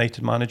Dundee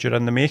United manager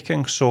in the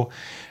making. So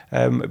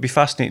it'd be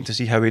fascinating to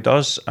see how he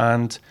does.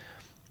 And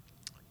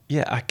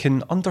yeah, I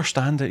can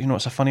understand it.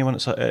 It's a funny one.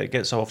 It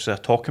gets obviously a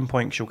talking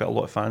point, because you'll get a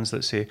lot of fans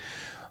that say,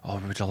 we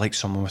would have liked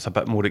someone with a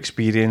bit more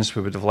experience.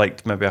 We would have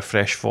liked maybe a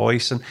fresh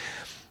voice. And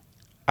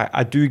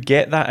I do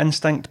get that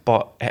instinct,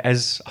 but it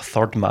is a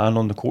third man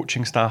on the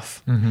coaching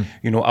staff.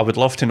 I would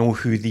love to know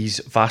who these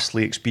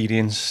vastly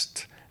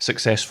experienced,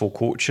 successful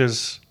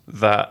coaches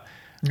that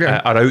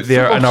are out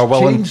there and are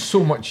willing. Changed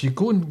so much. You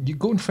go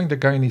and find a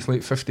guy in his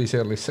late 50s,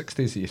 early 60s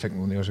that you think,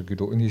 well, there's a good,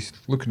 and he's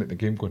looking at the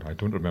game going, I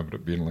don't remember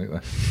it being like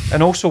this.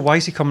 And also, why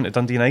is he coming to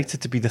Dundee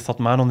United to be the third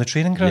man on the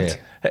training ground?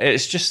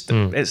 It's just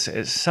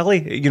it's silly.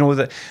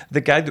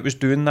 The guy that was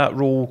doing that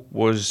role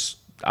was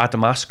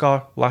Adam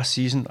Askar last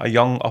season, a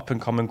young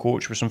up-and-coming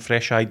coach with some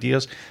fresh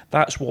ideas.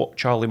 That's what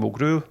Charlie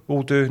Mulgrew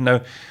will do.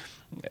 Now,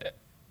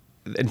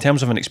 in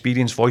terms of an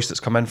experienced voice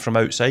that's come in from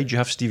outside, you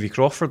have Stevie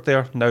Crawford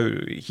there. Now,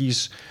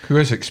 who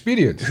is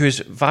experienced. Who is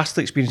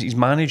vastly experienced. He's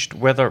managed,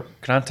 whether,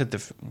 granted,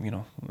 they've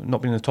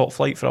not been in the top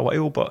flight for a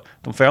while, but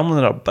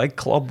Dunfermline are a big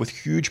club with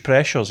huge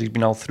pressures. He's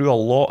been all through a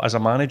lot as a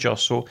manager,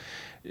 so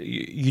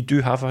you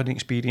do have an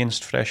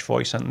experienced, fresh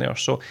voice in there.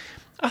 So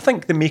I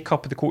think the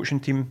makeup of the coaching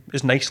team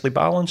is nicely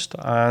balanced,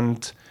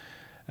 and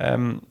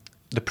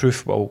the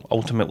proof will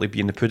ultimately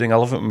be in the pudding. I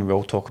love it when we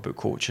all talk about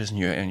coaches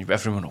and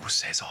everyone always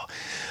says,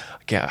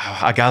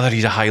 I gather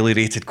he's a highly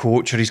rated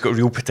coach or he's got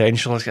real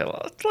potential.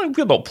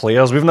 We're not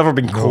players. We've never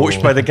been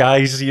coached by the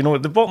guys.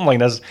 The bottom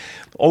line is,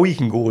 all you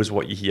can go is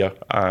what you hear,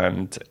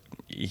 and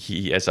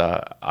he is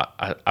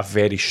a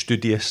very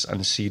studious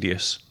and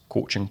serious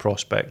coaching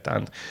prospect,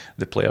 and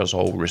the players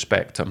all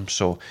respect him.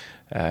 So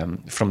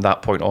from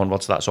that point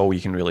onwards, that's all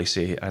you can really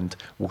say, and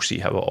we'll see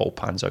how it all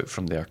pans out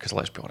from there, because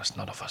let's be honest,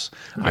 none of us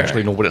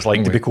actually know what it's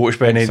like to be coached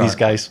by any of these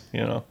guys,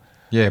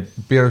 Yeah,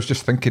 Bear, I was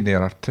just thinking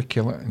there,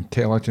 articulate,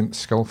 intelligent,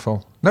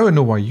 skillful. Now I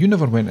know why you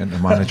never went into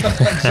management.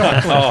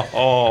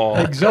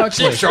 Exactly.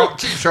 Exactly. Cheap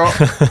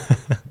shot.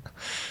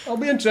 It'll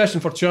be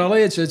interesting for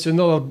Charlie. It's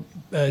another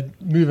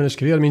move in his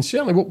career. I mean,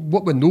 certainly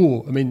what we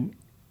know,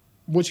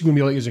 what's he going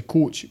to be like as a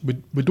coach?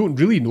 We don't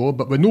really know,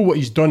 but we know what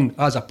he's done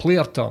as a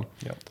player term.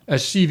 Yep.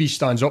 His CV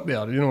stands up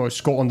there.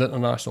 Scotland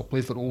International,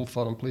 played for Old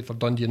Firm, played for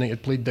Dundee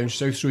United, played down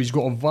south, so he's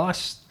got a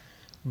vast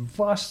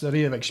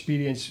array of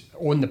experience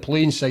on the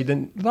playing side,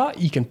 and that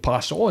he can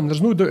pass on.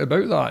 There's no doubt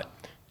about that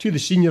to the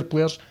senior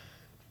players,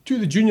 to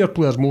the junior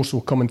players more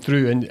so coming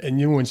through, and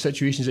in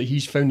situations that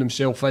he's found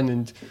himself in,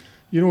 and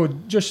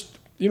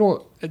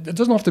it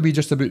doesn't have to be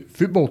just about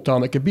football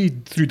time. It could be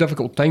through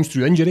difficult times,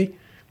 through injury.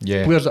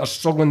 Yeah. Players that are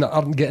struggling, that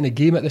aren't getting a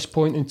game at this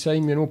point in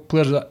time.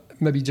 Players that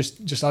maybe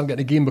just aren't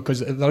getting a game because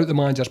they're out the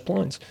manager's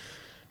plans.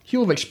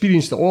 He'll have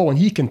experienced it all, and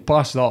he can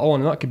pass that on,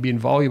 and that could be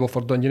invaluable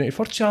for Dundee United.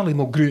 For Charlie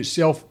Mulgrew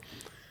itself,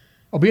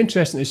 it'll be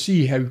interesting to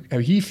see how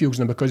he feels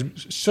now, because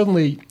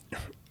suddenly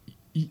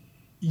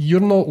you're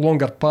no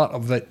longer part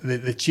of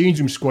the change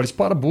room squad. He's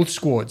part of both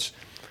squads.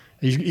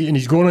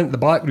 He's gone into the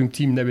backroom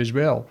team now as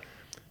well.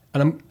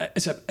 And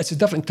it's a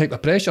different type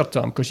of pressure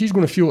to him, because he's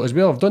going to feel it as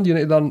well. If Dundee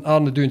United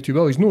aren't doing too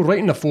well, he's not right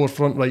in the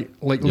forefront like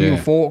Liam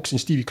Fox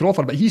and Stevie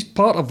Crawford, but he's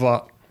part of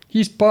that.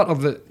 He's part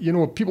of the,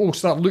 people will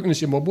start looking and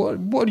saying, well,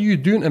 what are you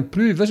doing to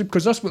improve this?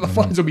 Because that's what the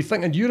fans will be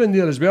thinking. You're in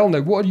there as well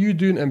now. What are you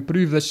doing to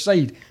improve this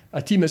side?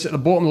 A team that's at the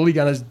bottom of the league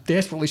and has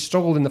desperately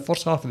struggled in the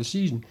first half of the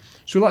season.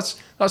 So that's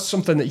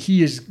something that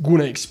he is going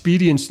to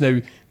experience now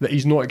that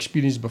he's not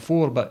experienced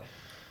before. But,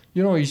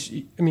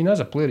 as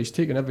a player, he's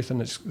taken everything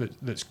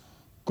that's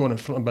gone in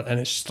front of him in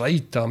his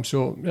stride, Tam.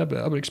 So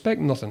I would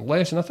expect nothing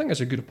less, and I think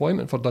it's a good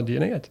appointment for Dundee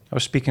United. I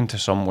was speaking to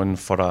someone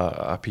for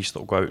a piece that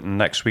will go out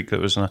next week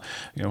that was in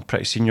a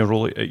pretty senior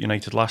role at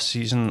United last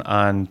season,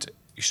 and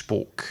he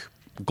spoke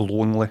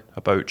glowingly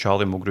about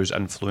Charlie Mulgrew's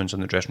influence in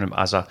the dressing room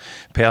as a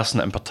person,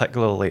 and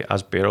particularly,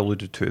 as Bear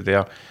alluded to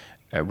there,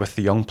 with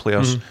the young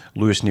players.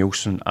 Lewis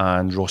Nielsen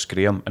and Ross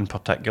Graham in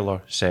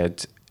particular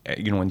said,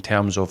 in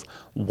terms of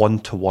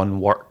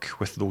one-to-one work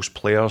with those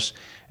players,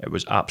 it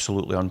was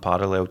absolutely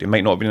unparalleled. He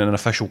might not have been an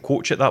official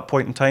coach at that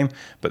point in time,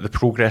 but the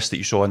progress that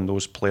you saw in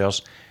those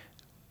players,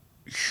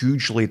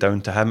 hugely down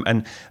to him.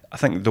 And I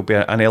think there'll be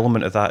an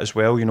element of that as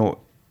well.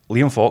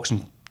 Liam Fox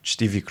and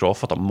Stevie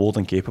Crawford are more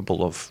than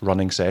capable of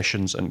running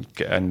sessions and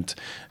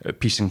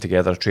piecing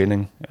together a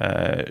training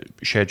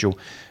schedule,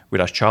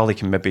 whereas Charlie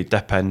can maybe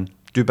dip in,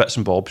 do bits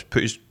and bobs,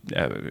 put his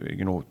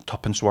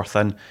tuppence worth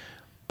in,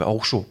 but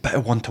also a bit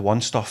of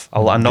one-to-one stuff.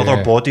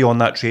 Another body on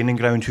that training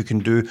ground who can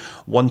do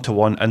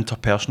one-to-one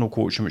interpersonal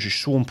coaching, which is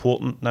so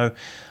important now.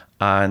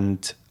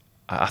 And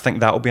I think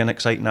that'll be an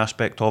exciting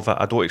aspect of it.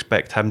 I don't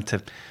expect him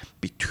to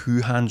be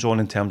too hands-on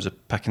in terms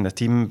of picking the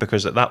team,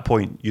 because at that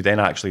point you then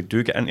actually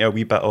do get into a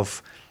wee bit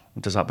of,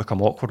 does that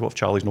become awkward? What if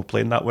Charlie's not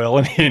playing that well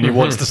and he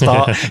wants to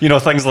start?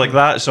 Things like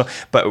that. So,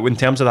 but in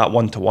terms of that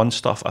one-to-one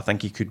stuff, I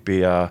think he could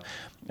be a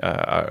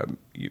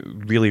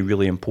really,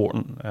 really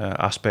important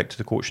aspect to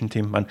the coaching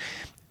team. And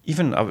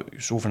even I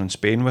was over in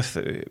Spain with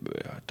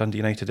Dundee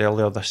United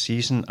earlier this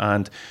season,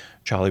 and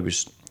Charlie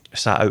was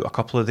sat out a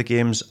couple of the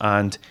games,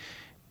 and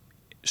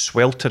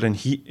sweltering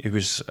heat. It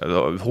was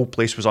the whole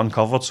place was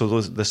uncovered, so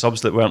the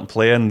subs that weren't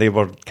playing, they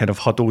were kind of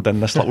huddled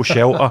in this little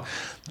shelter.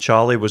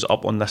 Charlie was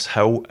up on this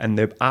hill in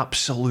the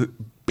absolute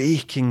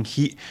baking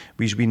heat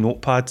with his wee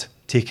notepad,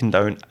 taking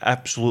down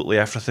absolutely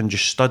everything,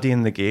 just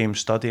studying the game,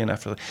 studying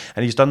everything.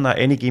 And he's done that.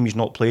 Any game he's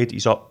not played,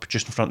 he's up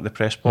just in front of the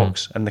press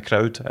box in the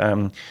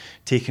crowd,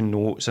 taking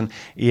notes. And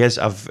he is,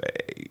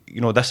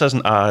 this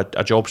isn't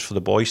a jobs for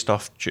the boys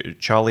stuff.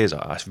 Charlie is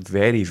a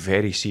very,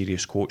 very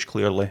serious coach,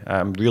 clearly.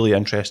 Really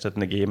interested in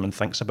the game and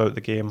thinks about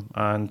the game.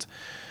 And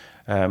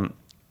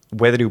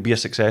whether he'll be a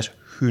success,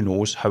 who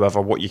knows? However,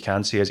 what you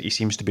can say is he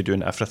seems to be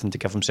doing everything to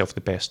give himself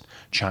the best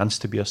chance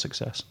to be a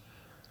success.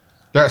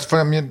 That's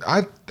funny. I mean,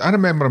 I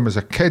remember him as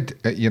a kid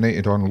at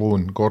United on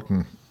loan.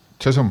 Gordon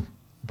Chisholm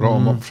brought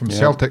him up from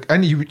Celtic,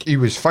 and he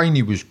was fine.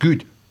 He was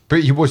good,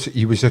 but he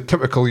was a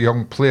typical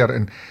young player,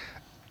 and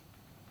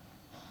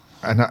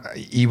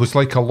he was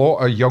like a lot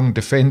of young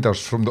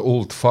defenders from the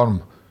old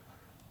firm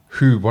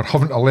who were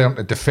having to learn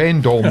to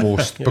defend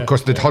almost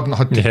because they hadn't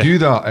had to do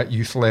that at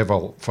youth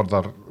level for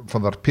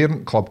their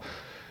parent club.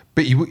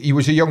 But he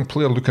was a young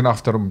player looking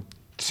after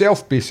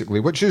himself, basically,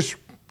 which is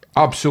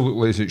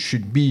absolutely as it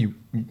should be.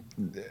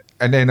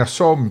 And then I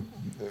saw him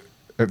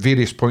at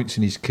various points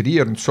in his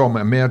career and saw him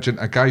emerging,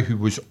 a guy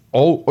who he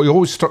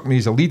always struck me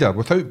as a leader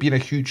without being a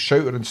huge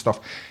shouter and stuff,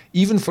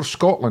 even for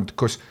Scotland,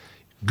 because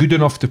good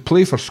enough to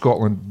play for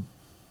Scotland,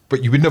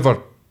 but you would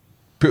never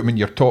put him in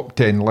your top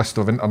 10 list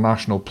of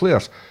international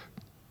players.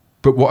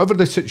 But whatever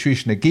the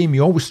situation of the game, he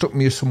always struck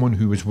me as someone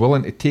who was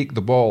willing to take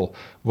the ball,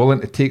 willing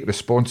to take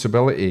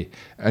responsibility,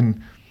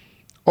 and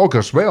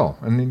augurs well.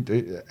 And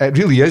it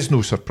really is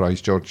no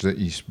surprise, George, that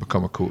he's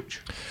become a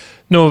coach.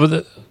 No,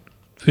 but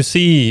we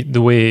see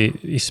the way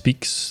he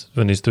speaks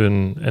when he's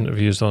doing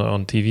interviews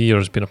on TV or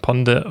has been a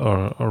pundit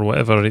or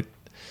whatever. I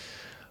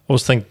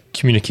always think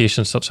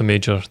communication is such a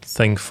major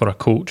thing for a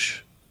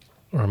coach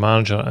or a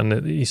manager,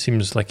 and he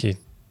seems like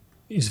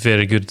he's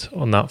very good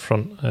on that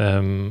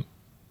front.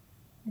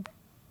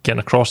 Getting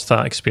across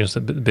that experience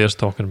that Bear's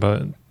talking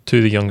about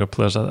to the younger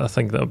players, I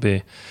think that'll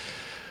be.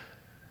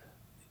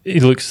 He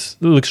looks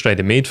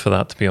ready-made for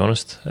that, to be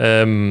honest.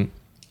 And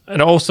it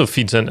also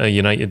feeds into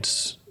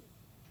United's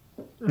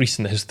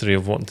recent history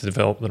of wanting to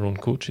develop their own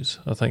coaches.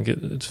 I think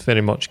it's very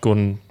much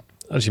going,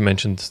 as you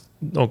mentioned,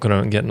 not going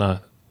out and getting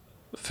a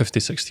 50,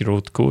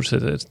 60-year-old coach.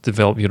 It's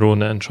develop your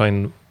own and try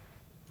and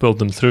build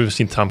them through. We've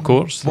seen Tam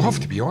Courts. We'll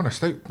have to be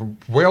honest,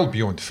 well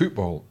beyond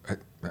football, it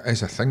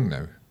is a thing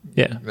now.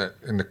 Yeah.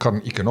 In the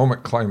current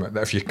economic climate,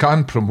 that if you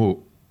can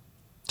promote,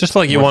 just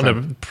like you want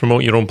to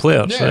promote your own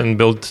players and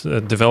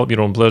develop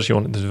your own players, you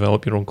want to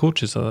develop your own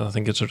coaches. I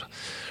think it's a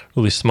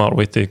really smart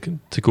way to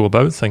go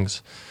about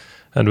things.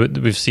 And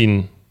we've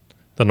seen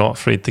they're not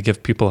afraid to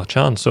give people a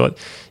chance. So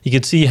you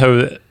can see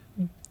how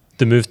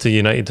the move to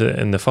United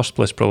in the first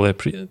place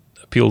probably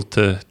appealed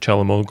to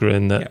Charlie Mulgrew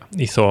in that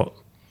he thought,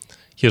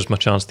 here's my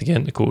chance to get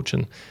into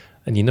coaching.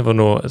 And you never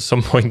know, at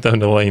some point down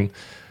the line,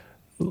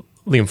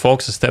 Liam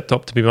Fox has stepped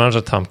up to be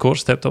manager, Tam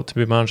Courts stepped up to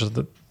be manager.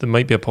 That there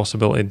might be a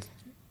possibility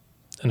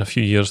in a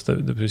few years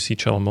that we see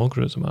Charlie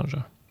Mulgrew as a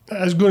manager.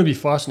 It's going to be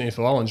fascinating if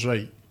Alan's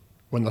right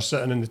when they're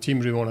sitting in the team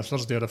room on a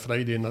Thursday or a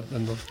Friday and they're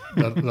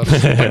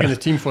picking the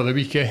team for the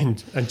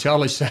weekend and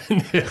Charlie's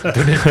sitting there.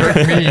 Didn't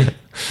pick me.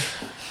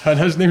 And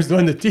his name's not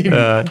on the team.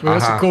 Well,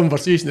 that's a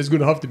conversation that's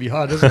going to have to be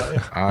had, isn't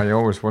it? I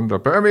always wonder.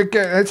 But I mean,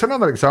 it's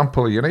another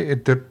example of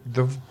United.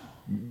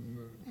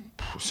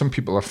 Some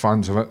people are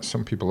fans of it,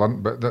 some people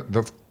aren't, but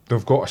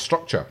they've got a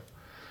structure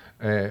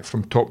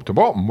from top to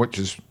bottom, which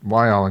is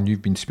why, Alan,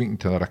 you've been speaking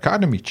to their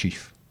academy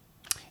chief.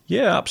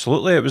 Yeah,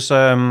 absolutely. It was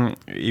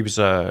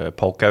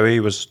Paul Cowie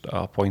was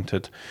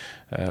appointed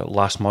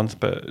last month,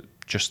 but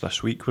just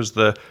this week was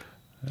the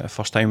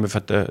first time we've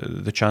had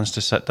the chance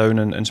to sit down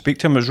and speak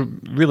to him. It was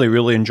really,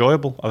 really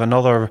enjoyable.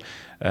 Another,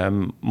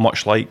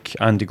 much like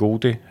Andy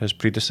Goldie, his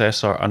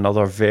predecessor,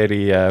 another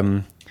very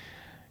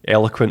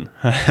eloquent,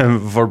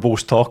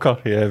 verbose talker.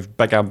 He has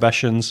big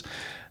ambitions,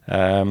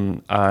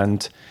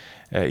 and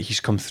he's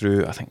come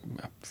through, I think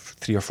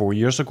 3 or 4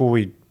 years ago,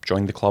 he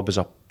joined the club as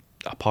a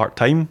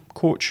part-time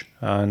coach,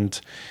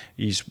 and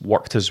he's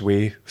worked his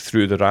way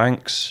through the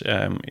ranks.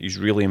 He's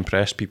really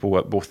impressed people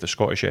at both the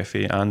Scottish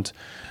FA and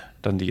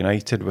Dundee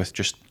United with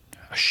just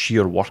a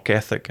sheer work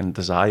ethic and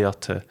desire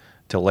to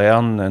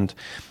learn, and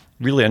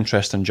really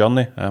interesting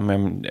journey.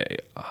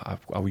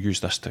 I'll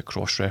use this to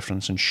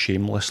cross-reference and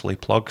shamelessly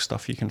plug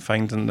stuff you can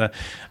find in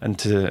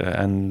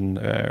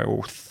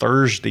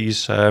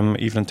Thursday's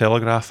Evening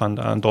Telegraph and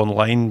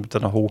online.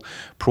 Done a whole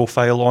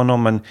profile on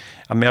him and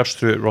emerged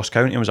through at Ross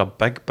County. He was a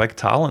big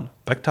talent.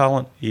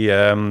 He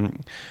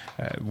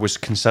was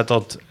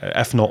considered,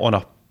 if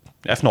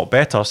not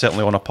better,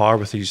 certainly on a par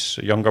with his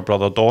younger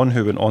brother Don,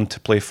 who went on to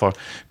play for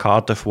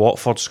Cardiff,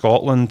 Watford,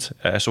 Scotland.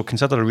 So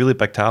considered a really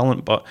big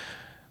talent, but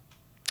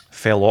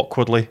fell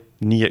awkwardly,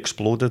 knee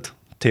exploded,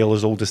 tale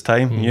as old as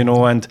time,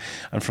 and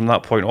from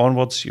that point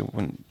onwards,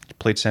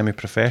 played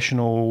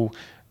semi-professional,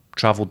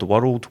 travelled the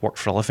world, worked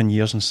for 11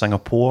 years in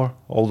Singapore,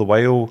 all the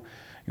while,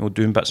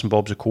 doing bits and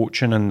bobs of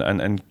coaching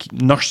and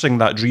nursing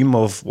that dream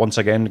of once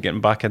again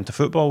getting back into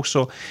football.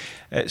 So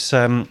it's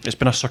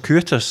been a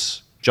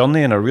circuitous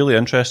journey and a really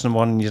interesting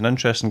one. He's an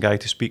interesting guy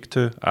to speak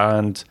to,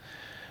 and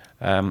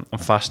I'm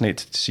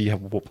fascinated to see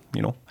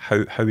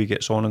how he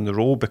gets on in the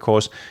role,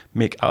 because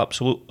make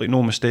absolutely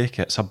no mistake,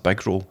 it's a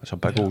big role. It's a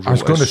big old role. I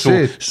was going to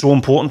say, so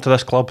important to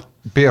this club.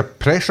 Bear,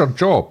 pressure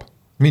job.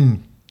 I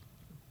mean,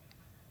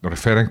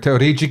 referring to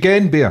our age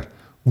again, Bear.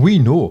 We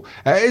know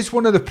it is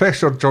one of the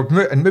pressure jobs,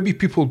 and maybe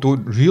people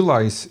don't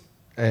realise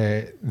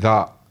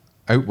that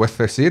out with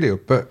this area,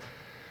 but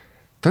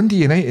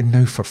Dundee United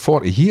now for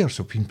 40 years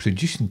have been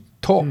producing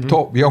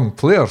top young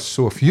players.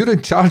 So if you're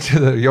in charge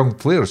of the young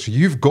players,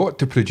 you've got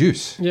to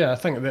produce. Yeah, I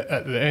think that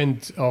at the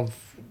end of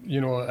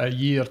a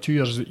year, 2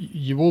 years,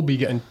 you will be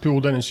getting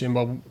pulled in and saying,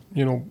 well,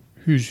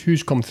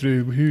 who's come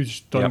through, who's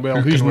done well,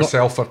 who's not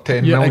sell for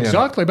 10 million.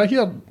 Exactly. But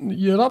here,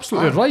 you're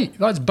absolutely right.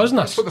 That's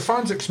business. That's what the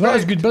fans expect. That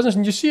is good business,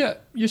 and you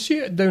see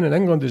it down in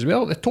England as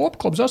well. The top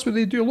clubs, that's what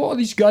they do. A lot of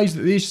these guys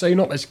that they sign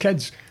up as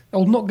kids,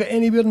 they'll not get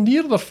anywhere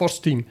near their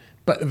first team.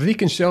 But if they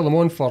can sell them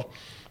on for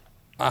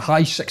a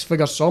high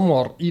 6-figure sum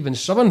or even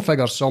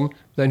 7-figure sum,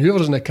 then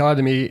whoever's in the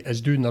academy is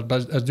doing their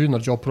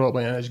job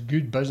properly, and it's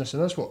good business.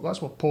 And that's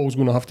what Paul's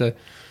going to have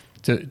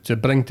to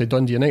bring to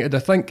Dundee United. I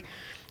think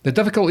the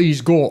difficulty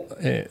he's got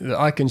that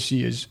I can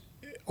see is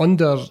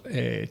under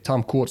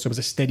Tam Courts, there was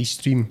a steady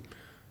stream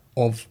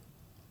of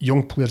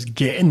young players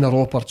getting their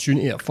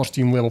opportunity at first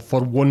team level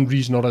for one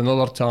reason or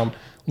another.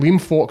 Liam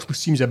Fox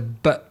seems a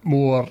bit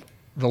more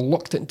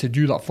reluctant to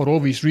do that for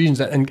obvious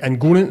reasons, and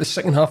going into the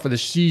second half of the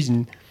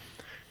season,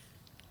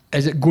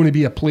 is it going to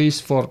be a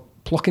place for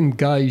plucking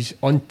guys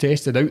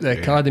untested out the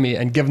academy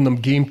and giving them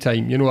game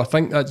time? I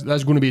think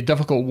that's going to be a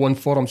difficult one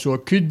for him. So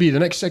it could be the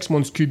next 6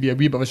 months could be a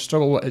wee bit of a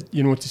struggle,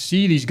 to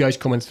see these guys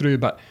coming through.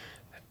 But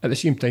at the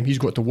same time, he's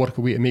got to work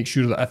away to make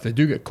sure that if they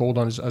do get called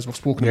on, as we've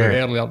spoken about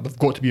earlier, they've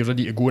got to be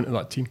ready to go into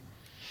that team.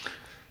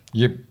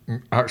 You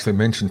actually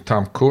mentioned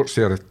Tam Courts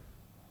there.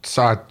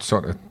 Sad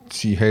sort of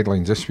see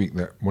headlines this week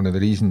that one of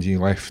the reasons he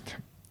left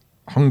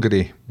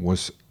Hungary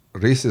was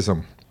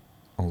racism,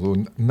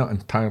 although not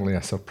entirely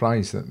a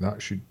surprise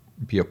that should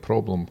be a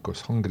problem,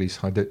 because Hungary's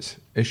had its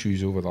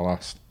issues over the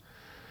last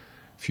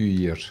few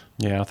years.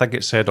 Yeah, I think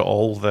it said it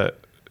all that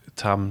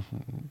Tam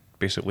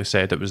basically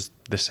said it was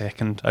the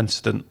second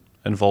incident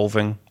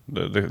involving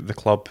the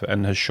club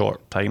in his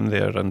short time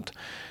there, and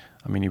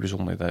I mean he was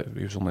only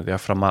there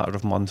for a matter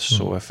of months.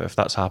 So if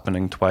that's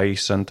happening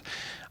twice, and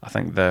I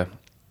think the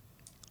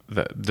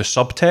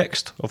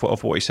subtext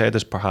of what he said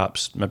is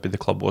perhaps maybe the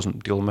club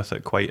wasn't dealing with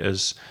it quite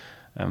as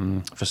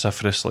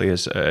vociferously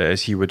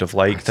as he would have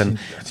liked. I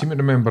seem to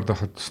remember they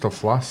had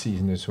stuff last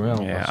season as well.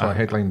 I saw a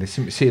headline, they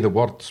seem to say the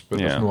words, but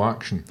there's no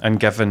action. And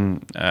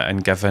given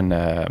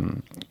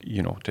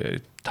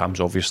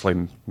Tam's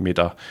obviously made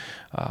a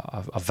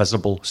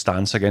visible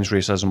stance against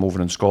racism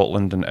over in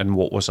Scotland, and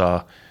what was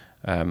a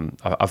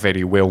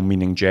very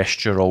well-meaning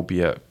gesture,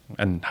 albeit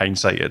in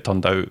hindsight it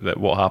turned out that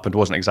what happened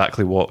wasn't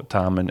exactly what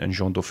Tam and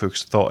Jean-Do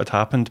Fuchs thought had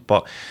happened,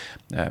 but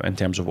in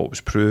terms of what was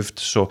proved.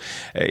 So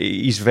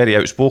he's very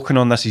outspoken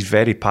on this, he's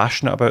very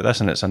passionate about this,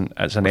 and it's an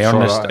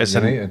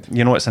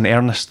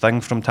earnest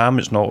thing from Tam.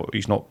 He's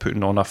not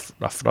putting on a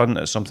front,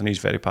 it's something he's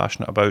very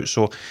passionate about.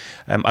 So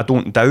I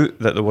don't doubt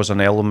that there was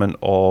an element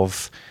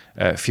of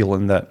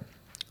feeling that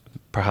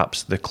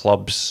perhaps the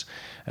club's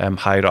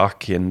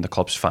hierarchy and the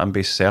club's fan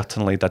base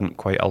certainly didn't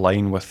quite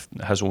align with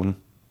his own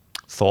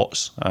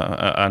thoughts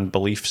and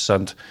beliefs.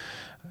 And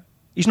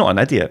he's not an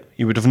idiot.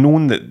 He would have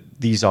known that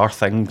these are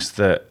things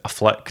that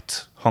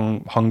afflict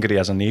Hungary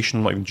as a nation.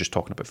 I'm not even just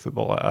talking about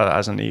football,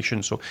 as a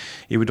nation. So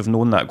he would have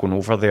known that going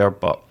over there,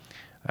 but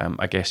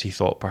I guess he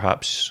thought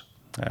perhaps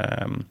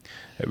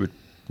it would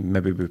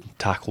maybe be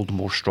tackled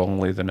more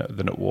strongly than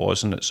it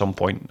was, and at some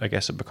point I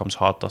guess it becomes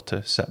harder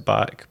to sit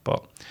back.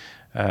 But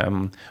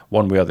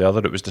one way or the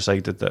other, it was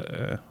decided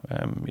that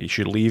he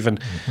should leave, and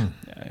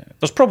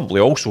there's probably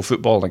also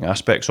footballing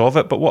aspects of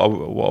it. But what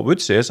I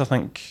would say is, I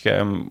think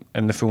in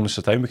the fullness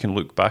of time, we can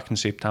look back and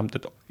say Tam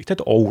did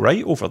all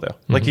right over there.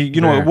 Like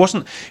it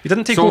wasn't. He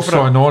didn't take over. He's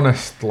also an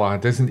honest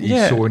lad, isn't he?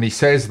 Yeah. So when he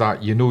says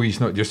that, he's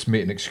not just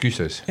making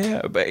excuses.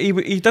 Yeah, but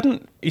he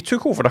didn't. He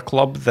took over a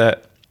club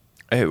that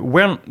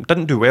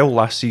didn't do well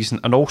last season,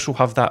 and also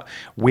have that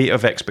weight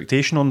of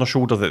expectation on their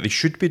shoulder that they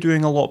should be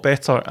doing a lot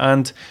better.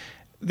 And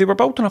they were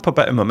building up a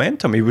bit of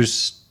momentum.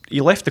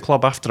 He left the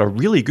club after a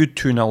really good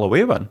 2-0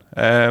 away win.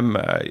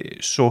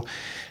 So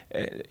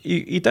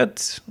he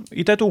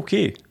did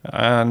okay,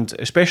 and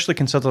especially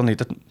considering he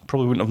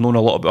probably wouldn't have known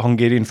a lot about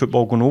Hungarian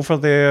football going over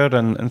there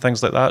and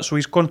things like that. So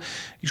he's gone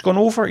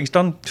over. He's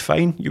done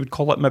fine. You would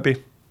call it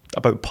maybe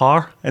about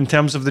par in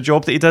terms of the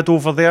job that he did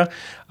over there,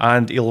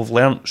 and he'll have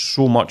learnt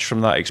so much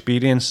from that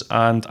experience.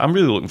 And I'm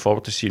really looking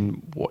forward to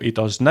seeing what he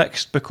does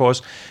next,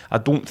 because I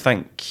don't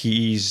think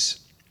he's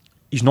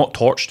not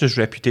torched his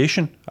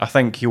reputation. I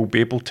think he'll be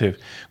able to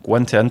go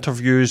into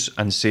interviews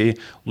and say,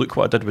 look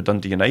what I did with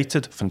Dundee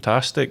United,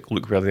 fantastic,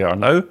 look where they are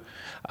now,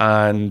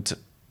 and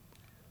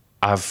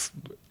I've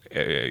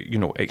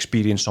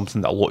experienced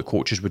something that a lot of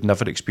coaches would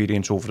never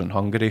experience over in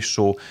Hungary.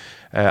 So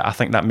I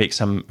think that makes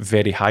him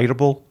very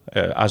hireable,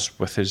 as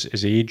with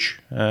his age,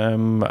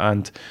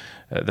 and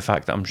the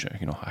fact that I'm sure,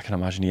 I can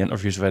imagine he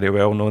interviews very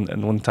well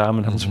known Tam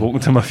and having spoken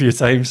to him a few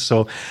times.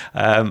 So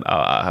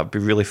I'd be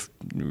really,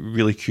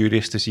 really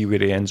curious to see where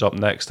he ends up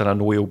next. And I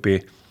know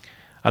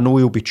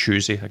he'll be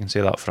choosy. I can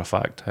say that for a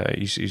fact.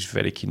 He's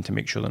very keen to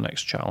make sure the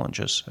next challenge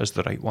is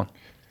the right one.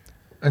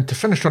 And to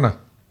finish on a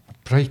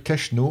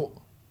brightish note,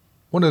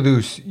 one of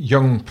those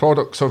young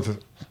products of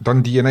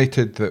Dundee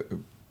United that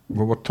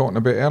we were talking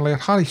about earlier,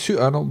 Harry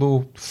Souttar,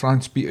 although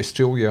France beat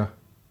Australia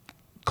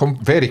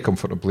very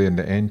comfortably in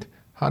the end,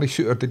 Harry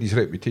Souttar did his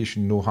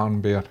reputation no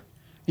harm bear.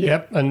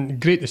 Yeah, and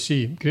great to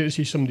see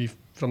somebody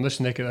from this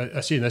neck of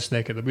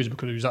the woods,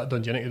 because he was at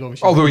Dundee United,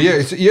 obviously. Although, he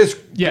is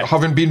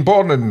having been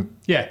born in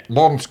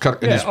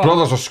Lawrencekirk and his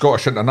brothers are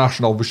Scottish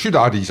international, we should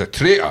add he's a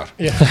traitor.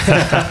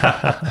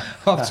 Yeah,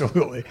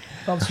 absolutely.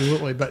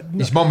 But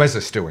his mum is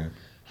Australian.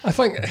 I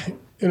think,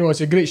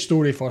 it's a great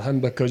story for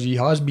him, because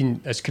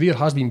his career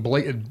has been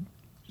blighted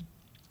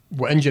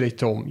with injury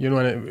to him,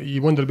 and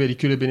you wonder where he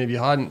could have been if he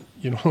hadn't,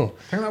 I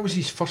think that was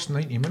his first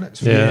 90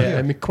 minutes. Yeah,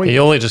 I mean, he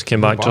only just came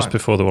back just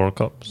before the World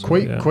Cup. So,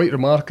 quite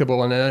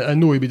remarkable, and I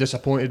know he'd be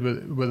disappointed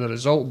with the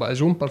result, but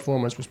his own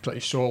performance was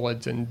pretty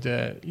solid, and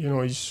he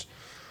was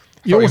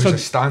a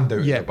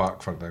standout at the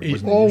back for them, wasn't he?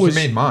 He was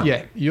the main man.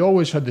 Yeah, he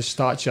always had the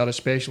stature,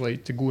 especially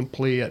to go and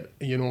play at,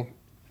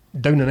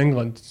 down in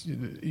England.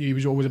 He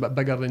was always a bit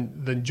bigger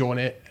than John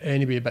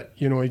anyway, but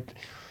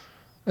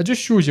it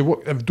just shows you what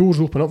if doors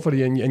open up for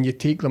you and you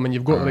take them and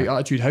you've got the right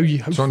attitude, how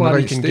far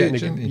you can get in the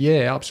game.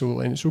 Yeah,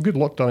 absolutely. And so good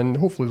luck to him, and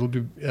hopefully they'll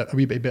do a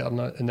wee bit better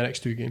in the next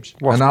two games.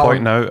 Worth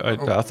pointing out,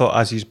 I thought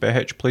Aziz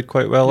Behich played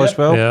quite well as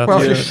well. Yeah,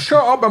 well,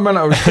 shut up a minute,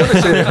 I was going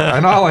to say that.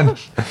 And Alan,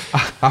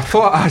 I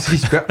thought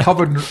Aziz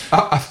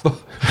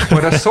Behich,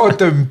 when I saw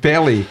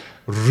Dembele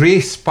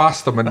race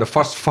past him in the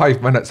first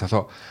 5 minutes, I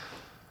thought,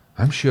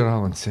 I'm sure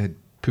Alan said,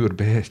 poor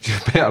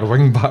Behich, better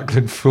wing back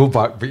than full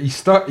back, but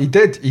he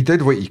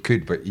did what he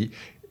could, but he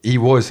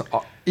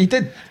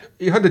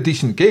had a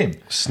decent game.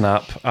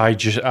 But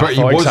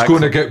he was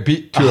going to get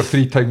beat 2 or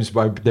 3 times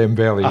by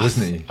Dembele,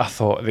 wasn't he? I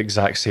thought the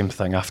exact same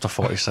thing after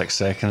 46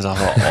 seconds. I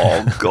thought,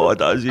 oh God,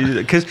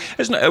 because it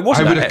wasn't. I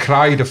would have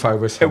cried if I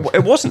was him.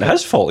 It wasn't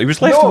his fault. He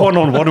was left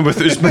one-on-one with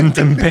Ousmane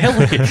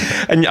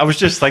Dembele, and I was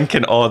just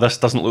thinking, this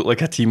doesn't look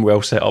like a team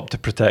well set up to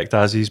protect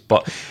Aziz.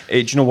 But do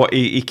you know what?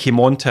 He came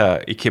onto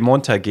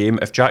a game.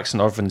 If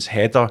Jackson Irvine's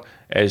header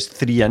is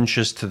 3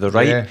 inches to the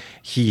right,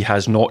 he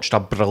has notched a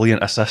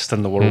brilliant assist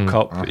in the World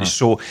Cup.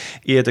 So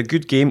he had a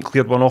good game,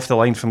 cleared one off the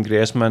line from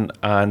Griezmann,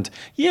 and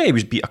he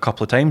was beat a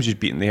couple of times. He was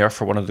beaten there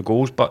for one of the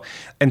goals, but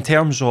in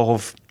terms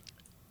of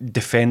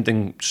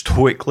defending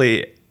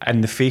stoically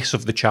in the face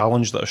of the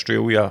challenge that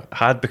Australia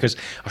had, because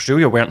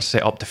Australia weren't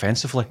set up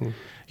defensively.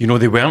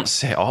 They weren't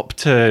set up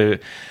to...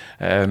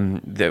 I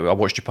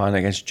watched Japan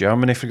against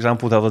Germany, for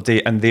example, the other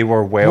day, and they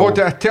were well... What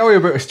did I tell you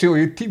about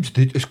Australian teams?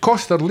 It's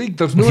cost their league.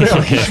 There's no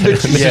relegation. They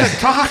just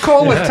attack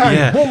all the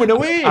time, home and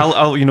away.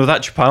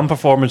 That Japan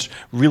performance,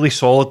 really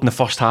solid in the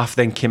first half,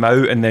 then came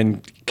out and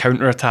then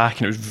counter-attack,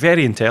 and it was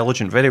very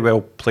intelligent, very well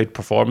played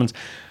performance.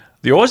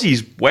 The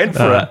Aussies went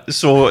for it.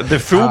 So the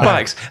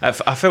fullbacks,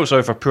 I felt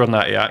sorry for poor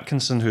Natty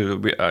Atkinson,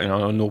 who I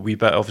know a wee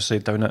bit, obviously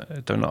down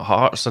at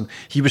Hearts, and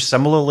he was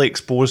similarly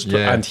exposed,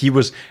 and he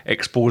was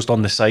exposed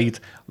on the side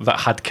that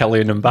had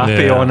Kylian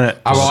Mbappe on it.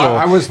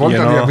 I was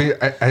wondering,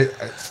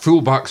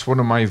 fullback's one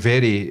of my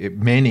very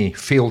many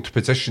failed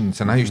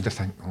positions, and I used to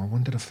think, I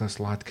wonder if this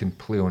lad can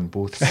play on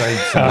both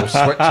sides, and I'll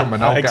switch him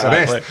and I'll get a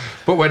rest.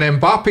 But when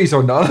Mbappe's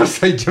on the other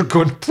side, you're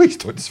going, please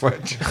don't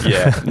switch.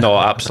 Yeah, no,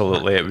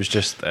 absolutely. It was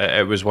just,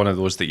 it was one of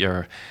those that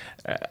you're...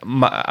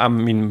 I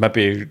mean,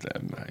 maybe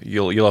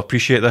you'll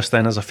appreciate this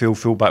then as a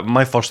fullback.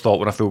 My first thought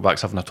when a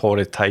fullback's having a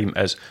torrid time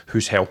is,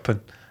 who's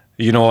helping?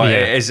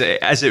 Is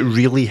it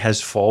really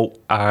his fault?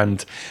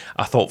 And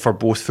I thought for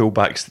both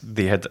fullbacks,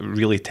 they had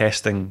really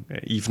testing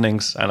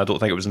evenings, and I don't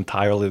think it was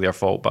entirely their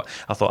fault, but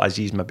I thought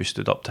Aziz maybe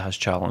stood up to his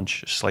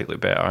challenge slightly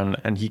better,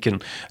 and he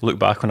can look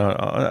back on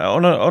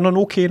an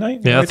okay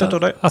night. Yeah, I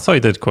thought he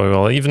did quite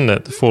well. Even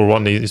at the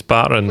 4-1, he's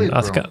battering.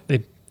 I think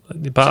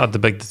he battered the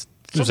big...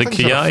 Was it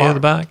Kiai at the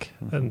back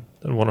and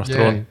one or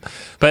thrown?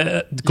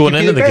 But going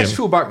into the game, the best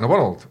fullback in the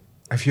world,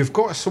 if you've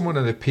got someone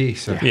of the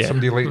pace of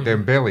somebody like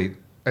Dembele,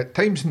 at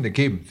times in the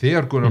game they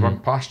are going to run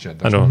past you.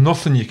 There's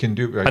nothing you can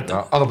do about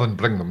that other than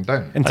bring them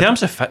down. In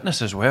terms of fitness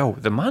as well,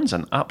 the man's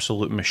an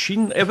absolute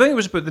machine. I think it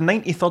was about the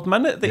 93rd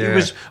minute that he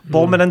was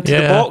bombing into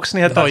the box and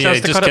he had that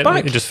chance to cut it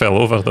back. He just fell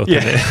over though.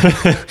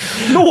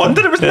 No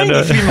wonder it was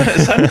 93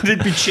 minutes in.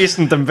 They'd be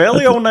chasing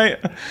Dembele all night.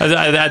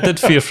 I did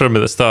fear for him at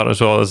the start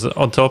as well, as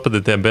on top of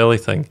the Dembele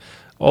thing.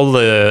 All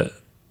the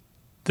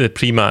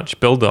pre-match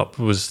build-up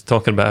was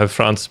talking about how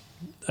France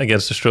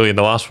against Australia in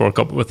the last World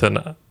Cup with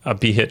a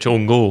BH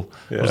own goal.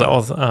 I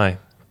was like, aye,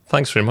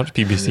 thanks very much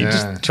BBC.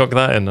 Just chuck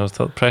that in. I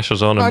thought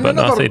pressure's on him, but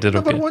I think he did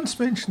okay. Never once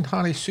mentioned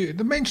Harry Souttar.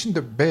 They mentioned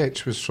that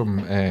Behich was from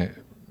a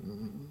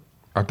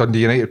Dundee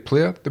United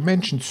player. They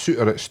mentioned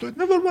Souttar at Stoke.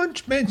 Never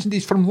once mentioned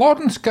he's from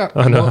Lawrencekirk.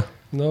 I know.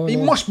 No, he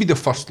must be the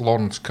first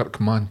Lawrencekirk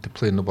man to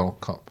play in the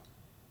World Cup.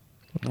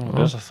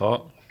 There's a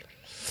thought.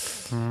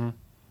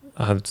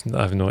 I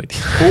have no idea.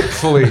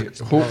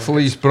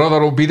 Hopefully his brother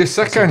will be the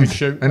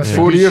second in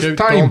 4 years'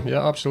 time. Tom.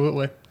 Yeah,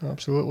 absolutely.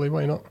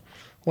 Why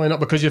not?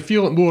 Because you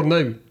feel it more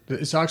now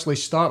that it's actually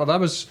started.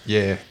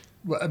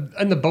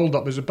 In the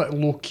build-up, it was a bit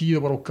low-key, the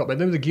World Cup, but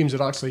now the games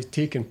are actually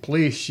taking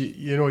place.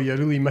 You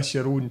really miss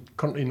your own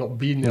country not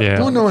being there.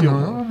 Yeah.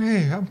 No.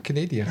 Hey, I'm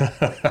Canadian.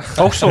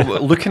 Also,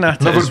 looking at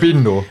Never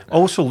been, though.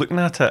 Also, looking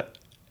at it,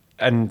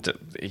 and,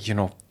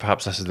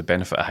 perhaps this is the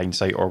benefit of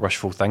hindsight or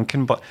wishful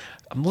thinking, but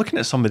I'm looking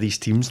at some of these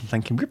teams and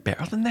thinking, we're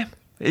better than them.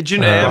 Do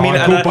you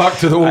know? Go back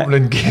to the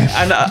opening game,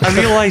 and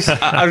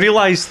I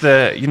realise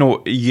that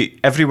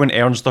everyone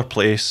earns their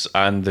place,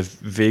 and the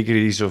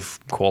vagaries of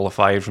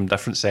qualifying from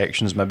different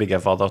sections maybe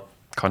give other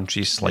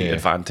countries slight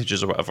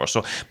advantages or whatever.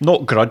 So,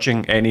 not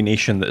grudging any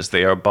nation that's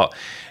there, but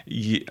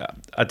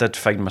I did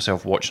find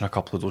myself watching a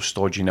couple of those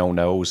stodgy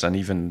 0-0s, and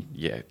even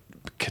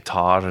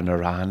Qatar and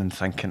Iran, and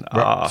thinking,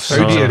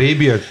 Saudi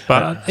Arabia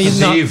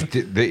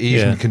saved the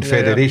Asian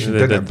Confederation,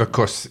 didn't it?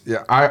 Because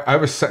I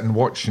was sitting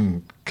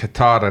watching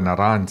Qatar and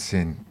Iran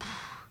saying,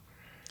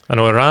 I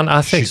know Iran, I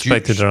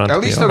expected Iran to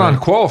at least Iran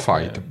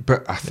qualified,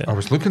 but I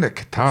was looking at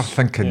Qatar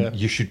thinking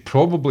you should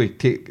probably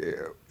take,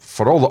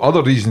 for all the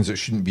other reasons it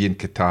shouldn't be in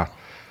Qatar,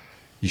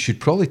 you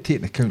should probably take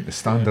into account the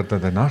standard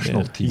of the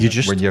national team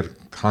when you're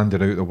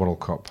handing out the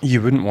World Cup.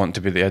 You wouldn't want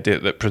to be the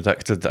idiot that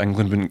predicted that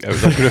England wouldn't get out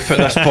of the group at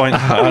this point.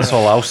 That's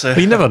all I'll say.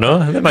 But you never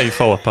know. They might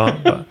fall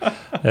apart. But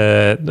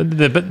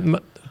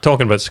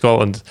talking about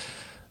Scotland,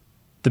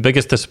 the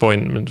biggest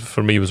disappointment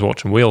for me was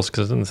watching Wales,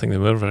 because I didn't think they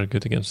were very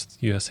good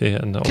against USA.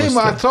 And I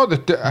thought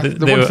that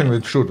the one thing they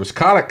showed was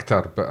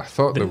character, but I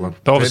thought they were.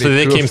 But obviously,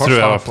 they came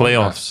through our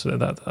playoffs.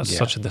 That's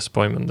such a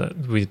disappointment that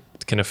we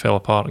kind of fell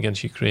apart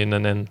against Ukraine,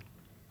 and then.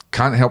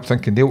 Can't help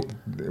thinking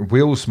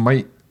Wales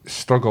might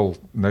struggle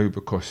now,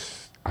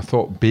 because I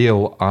thought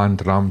Bale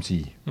and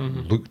Ramsey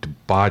looked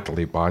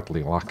badly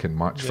lacking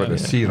match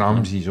fitness. See,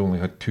 Ramsey's only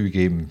had 2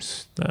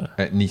 games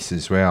at Nice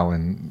as well,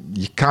 and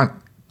you can't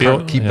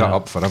keep that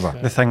up forever.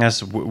 The thing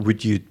is,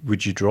 would you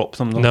drop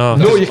them No,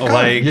 though? you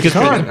can't. You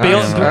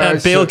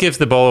can't. Bale gives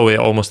the ball away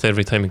almost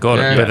every time he got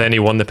it, but then he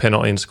won the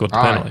penalty and scored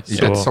the penalty. He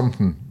did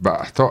something,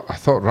 but I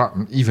thought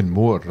even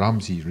more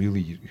Ramsey,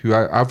 really, who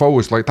I've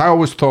always liked. I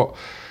always thought,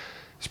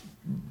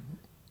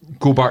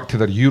 go back to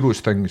their Euros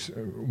things,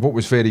 what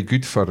was very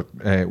good for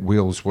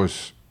Wales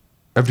was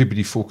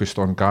everybody focused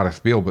on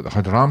Gareth Bale, but they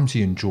had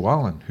Ramsey and Joe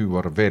Allen, who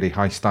were very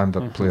high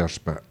standard players.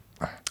 But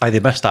they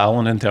missed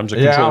Allen in terms of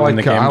controlling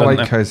the game. I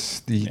like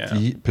his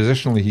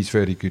positionally, he's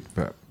very good,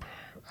 but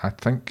I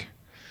think,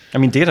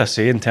 dare I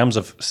say, in terms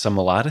of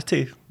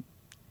similarity,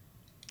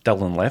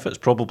 Dylan Levitt's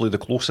probably the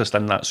closest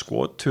in that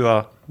squad to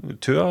a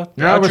Joe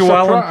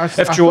Allen.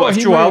 If Joe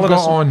Allen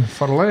got on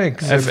for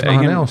legs,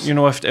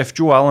 if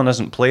Joe Allen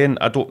isn't playing,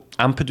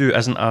 Ampadu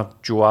isn't a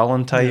Joe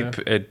Allen type.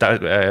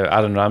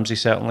 Aaron Ramsey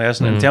certainly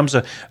isn't. In terms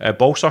of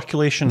ball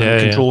circulation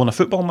and controlling a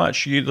football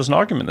match, there's an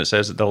argument that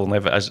says that Dylan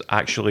Levitt is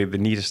actually the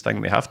nearest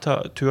thing they have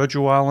to a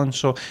Joe Allen.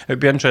 So it'd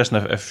be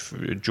interesting if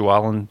Joe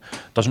Allen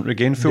doesn't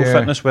regain full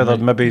fitness, whether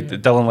maybe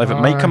Dylan Levitt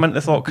might come into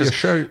thought,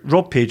 because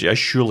Rob Page is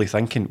surely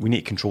thinking we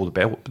need to control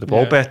the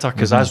ball better,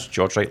 because as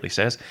George rightly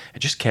says, it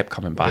just kept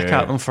coming back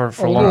at them for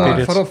long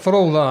periods. For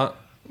all that,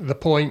 the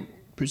point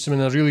puts them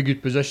in a really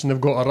good position. They've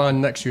got Iran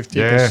next year,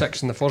 taken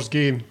 6 in the first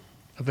game.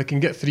 If they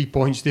can get 3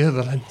 points there,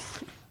 they're in.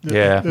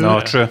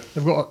 True.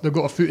 They've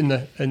got a foot in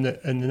the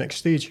next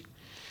stage.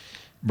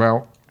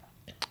 Well,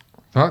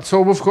 that's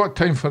all we've got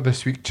time for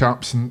this week,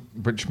 chaps,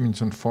 which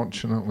means,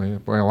 unfortunately,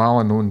 while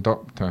Alan owned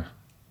up to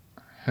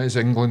his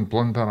England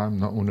blunder, I'm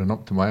not owning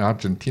up to my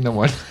Argentina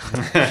one.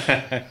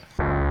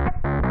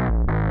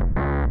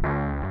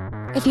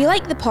 If you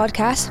like the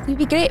podcast, we'd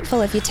be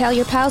grateful if you tell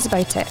your pals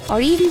about it, or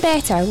even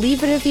better,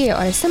 leave a review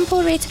or a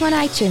simple rating on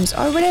iTunes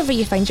or wherever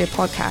you find your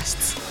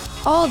podcasts.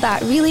 All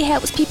that really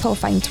helps people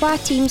find Twa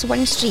Teams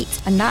One Street,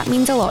 and that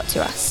means a lot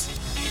to us.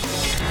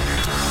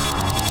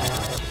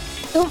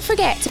 Don't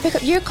forget to pick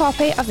up your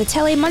copy of The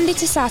Tilly Monday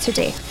to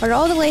Saturday for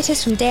all the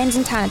latest from Dens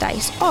and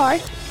Tannadice, or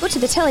go to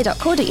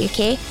thetilly.co.uk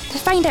to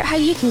find out how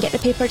you can get the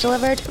paper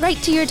delivered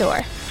right to your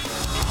door.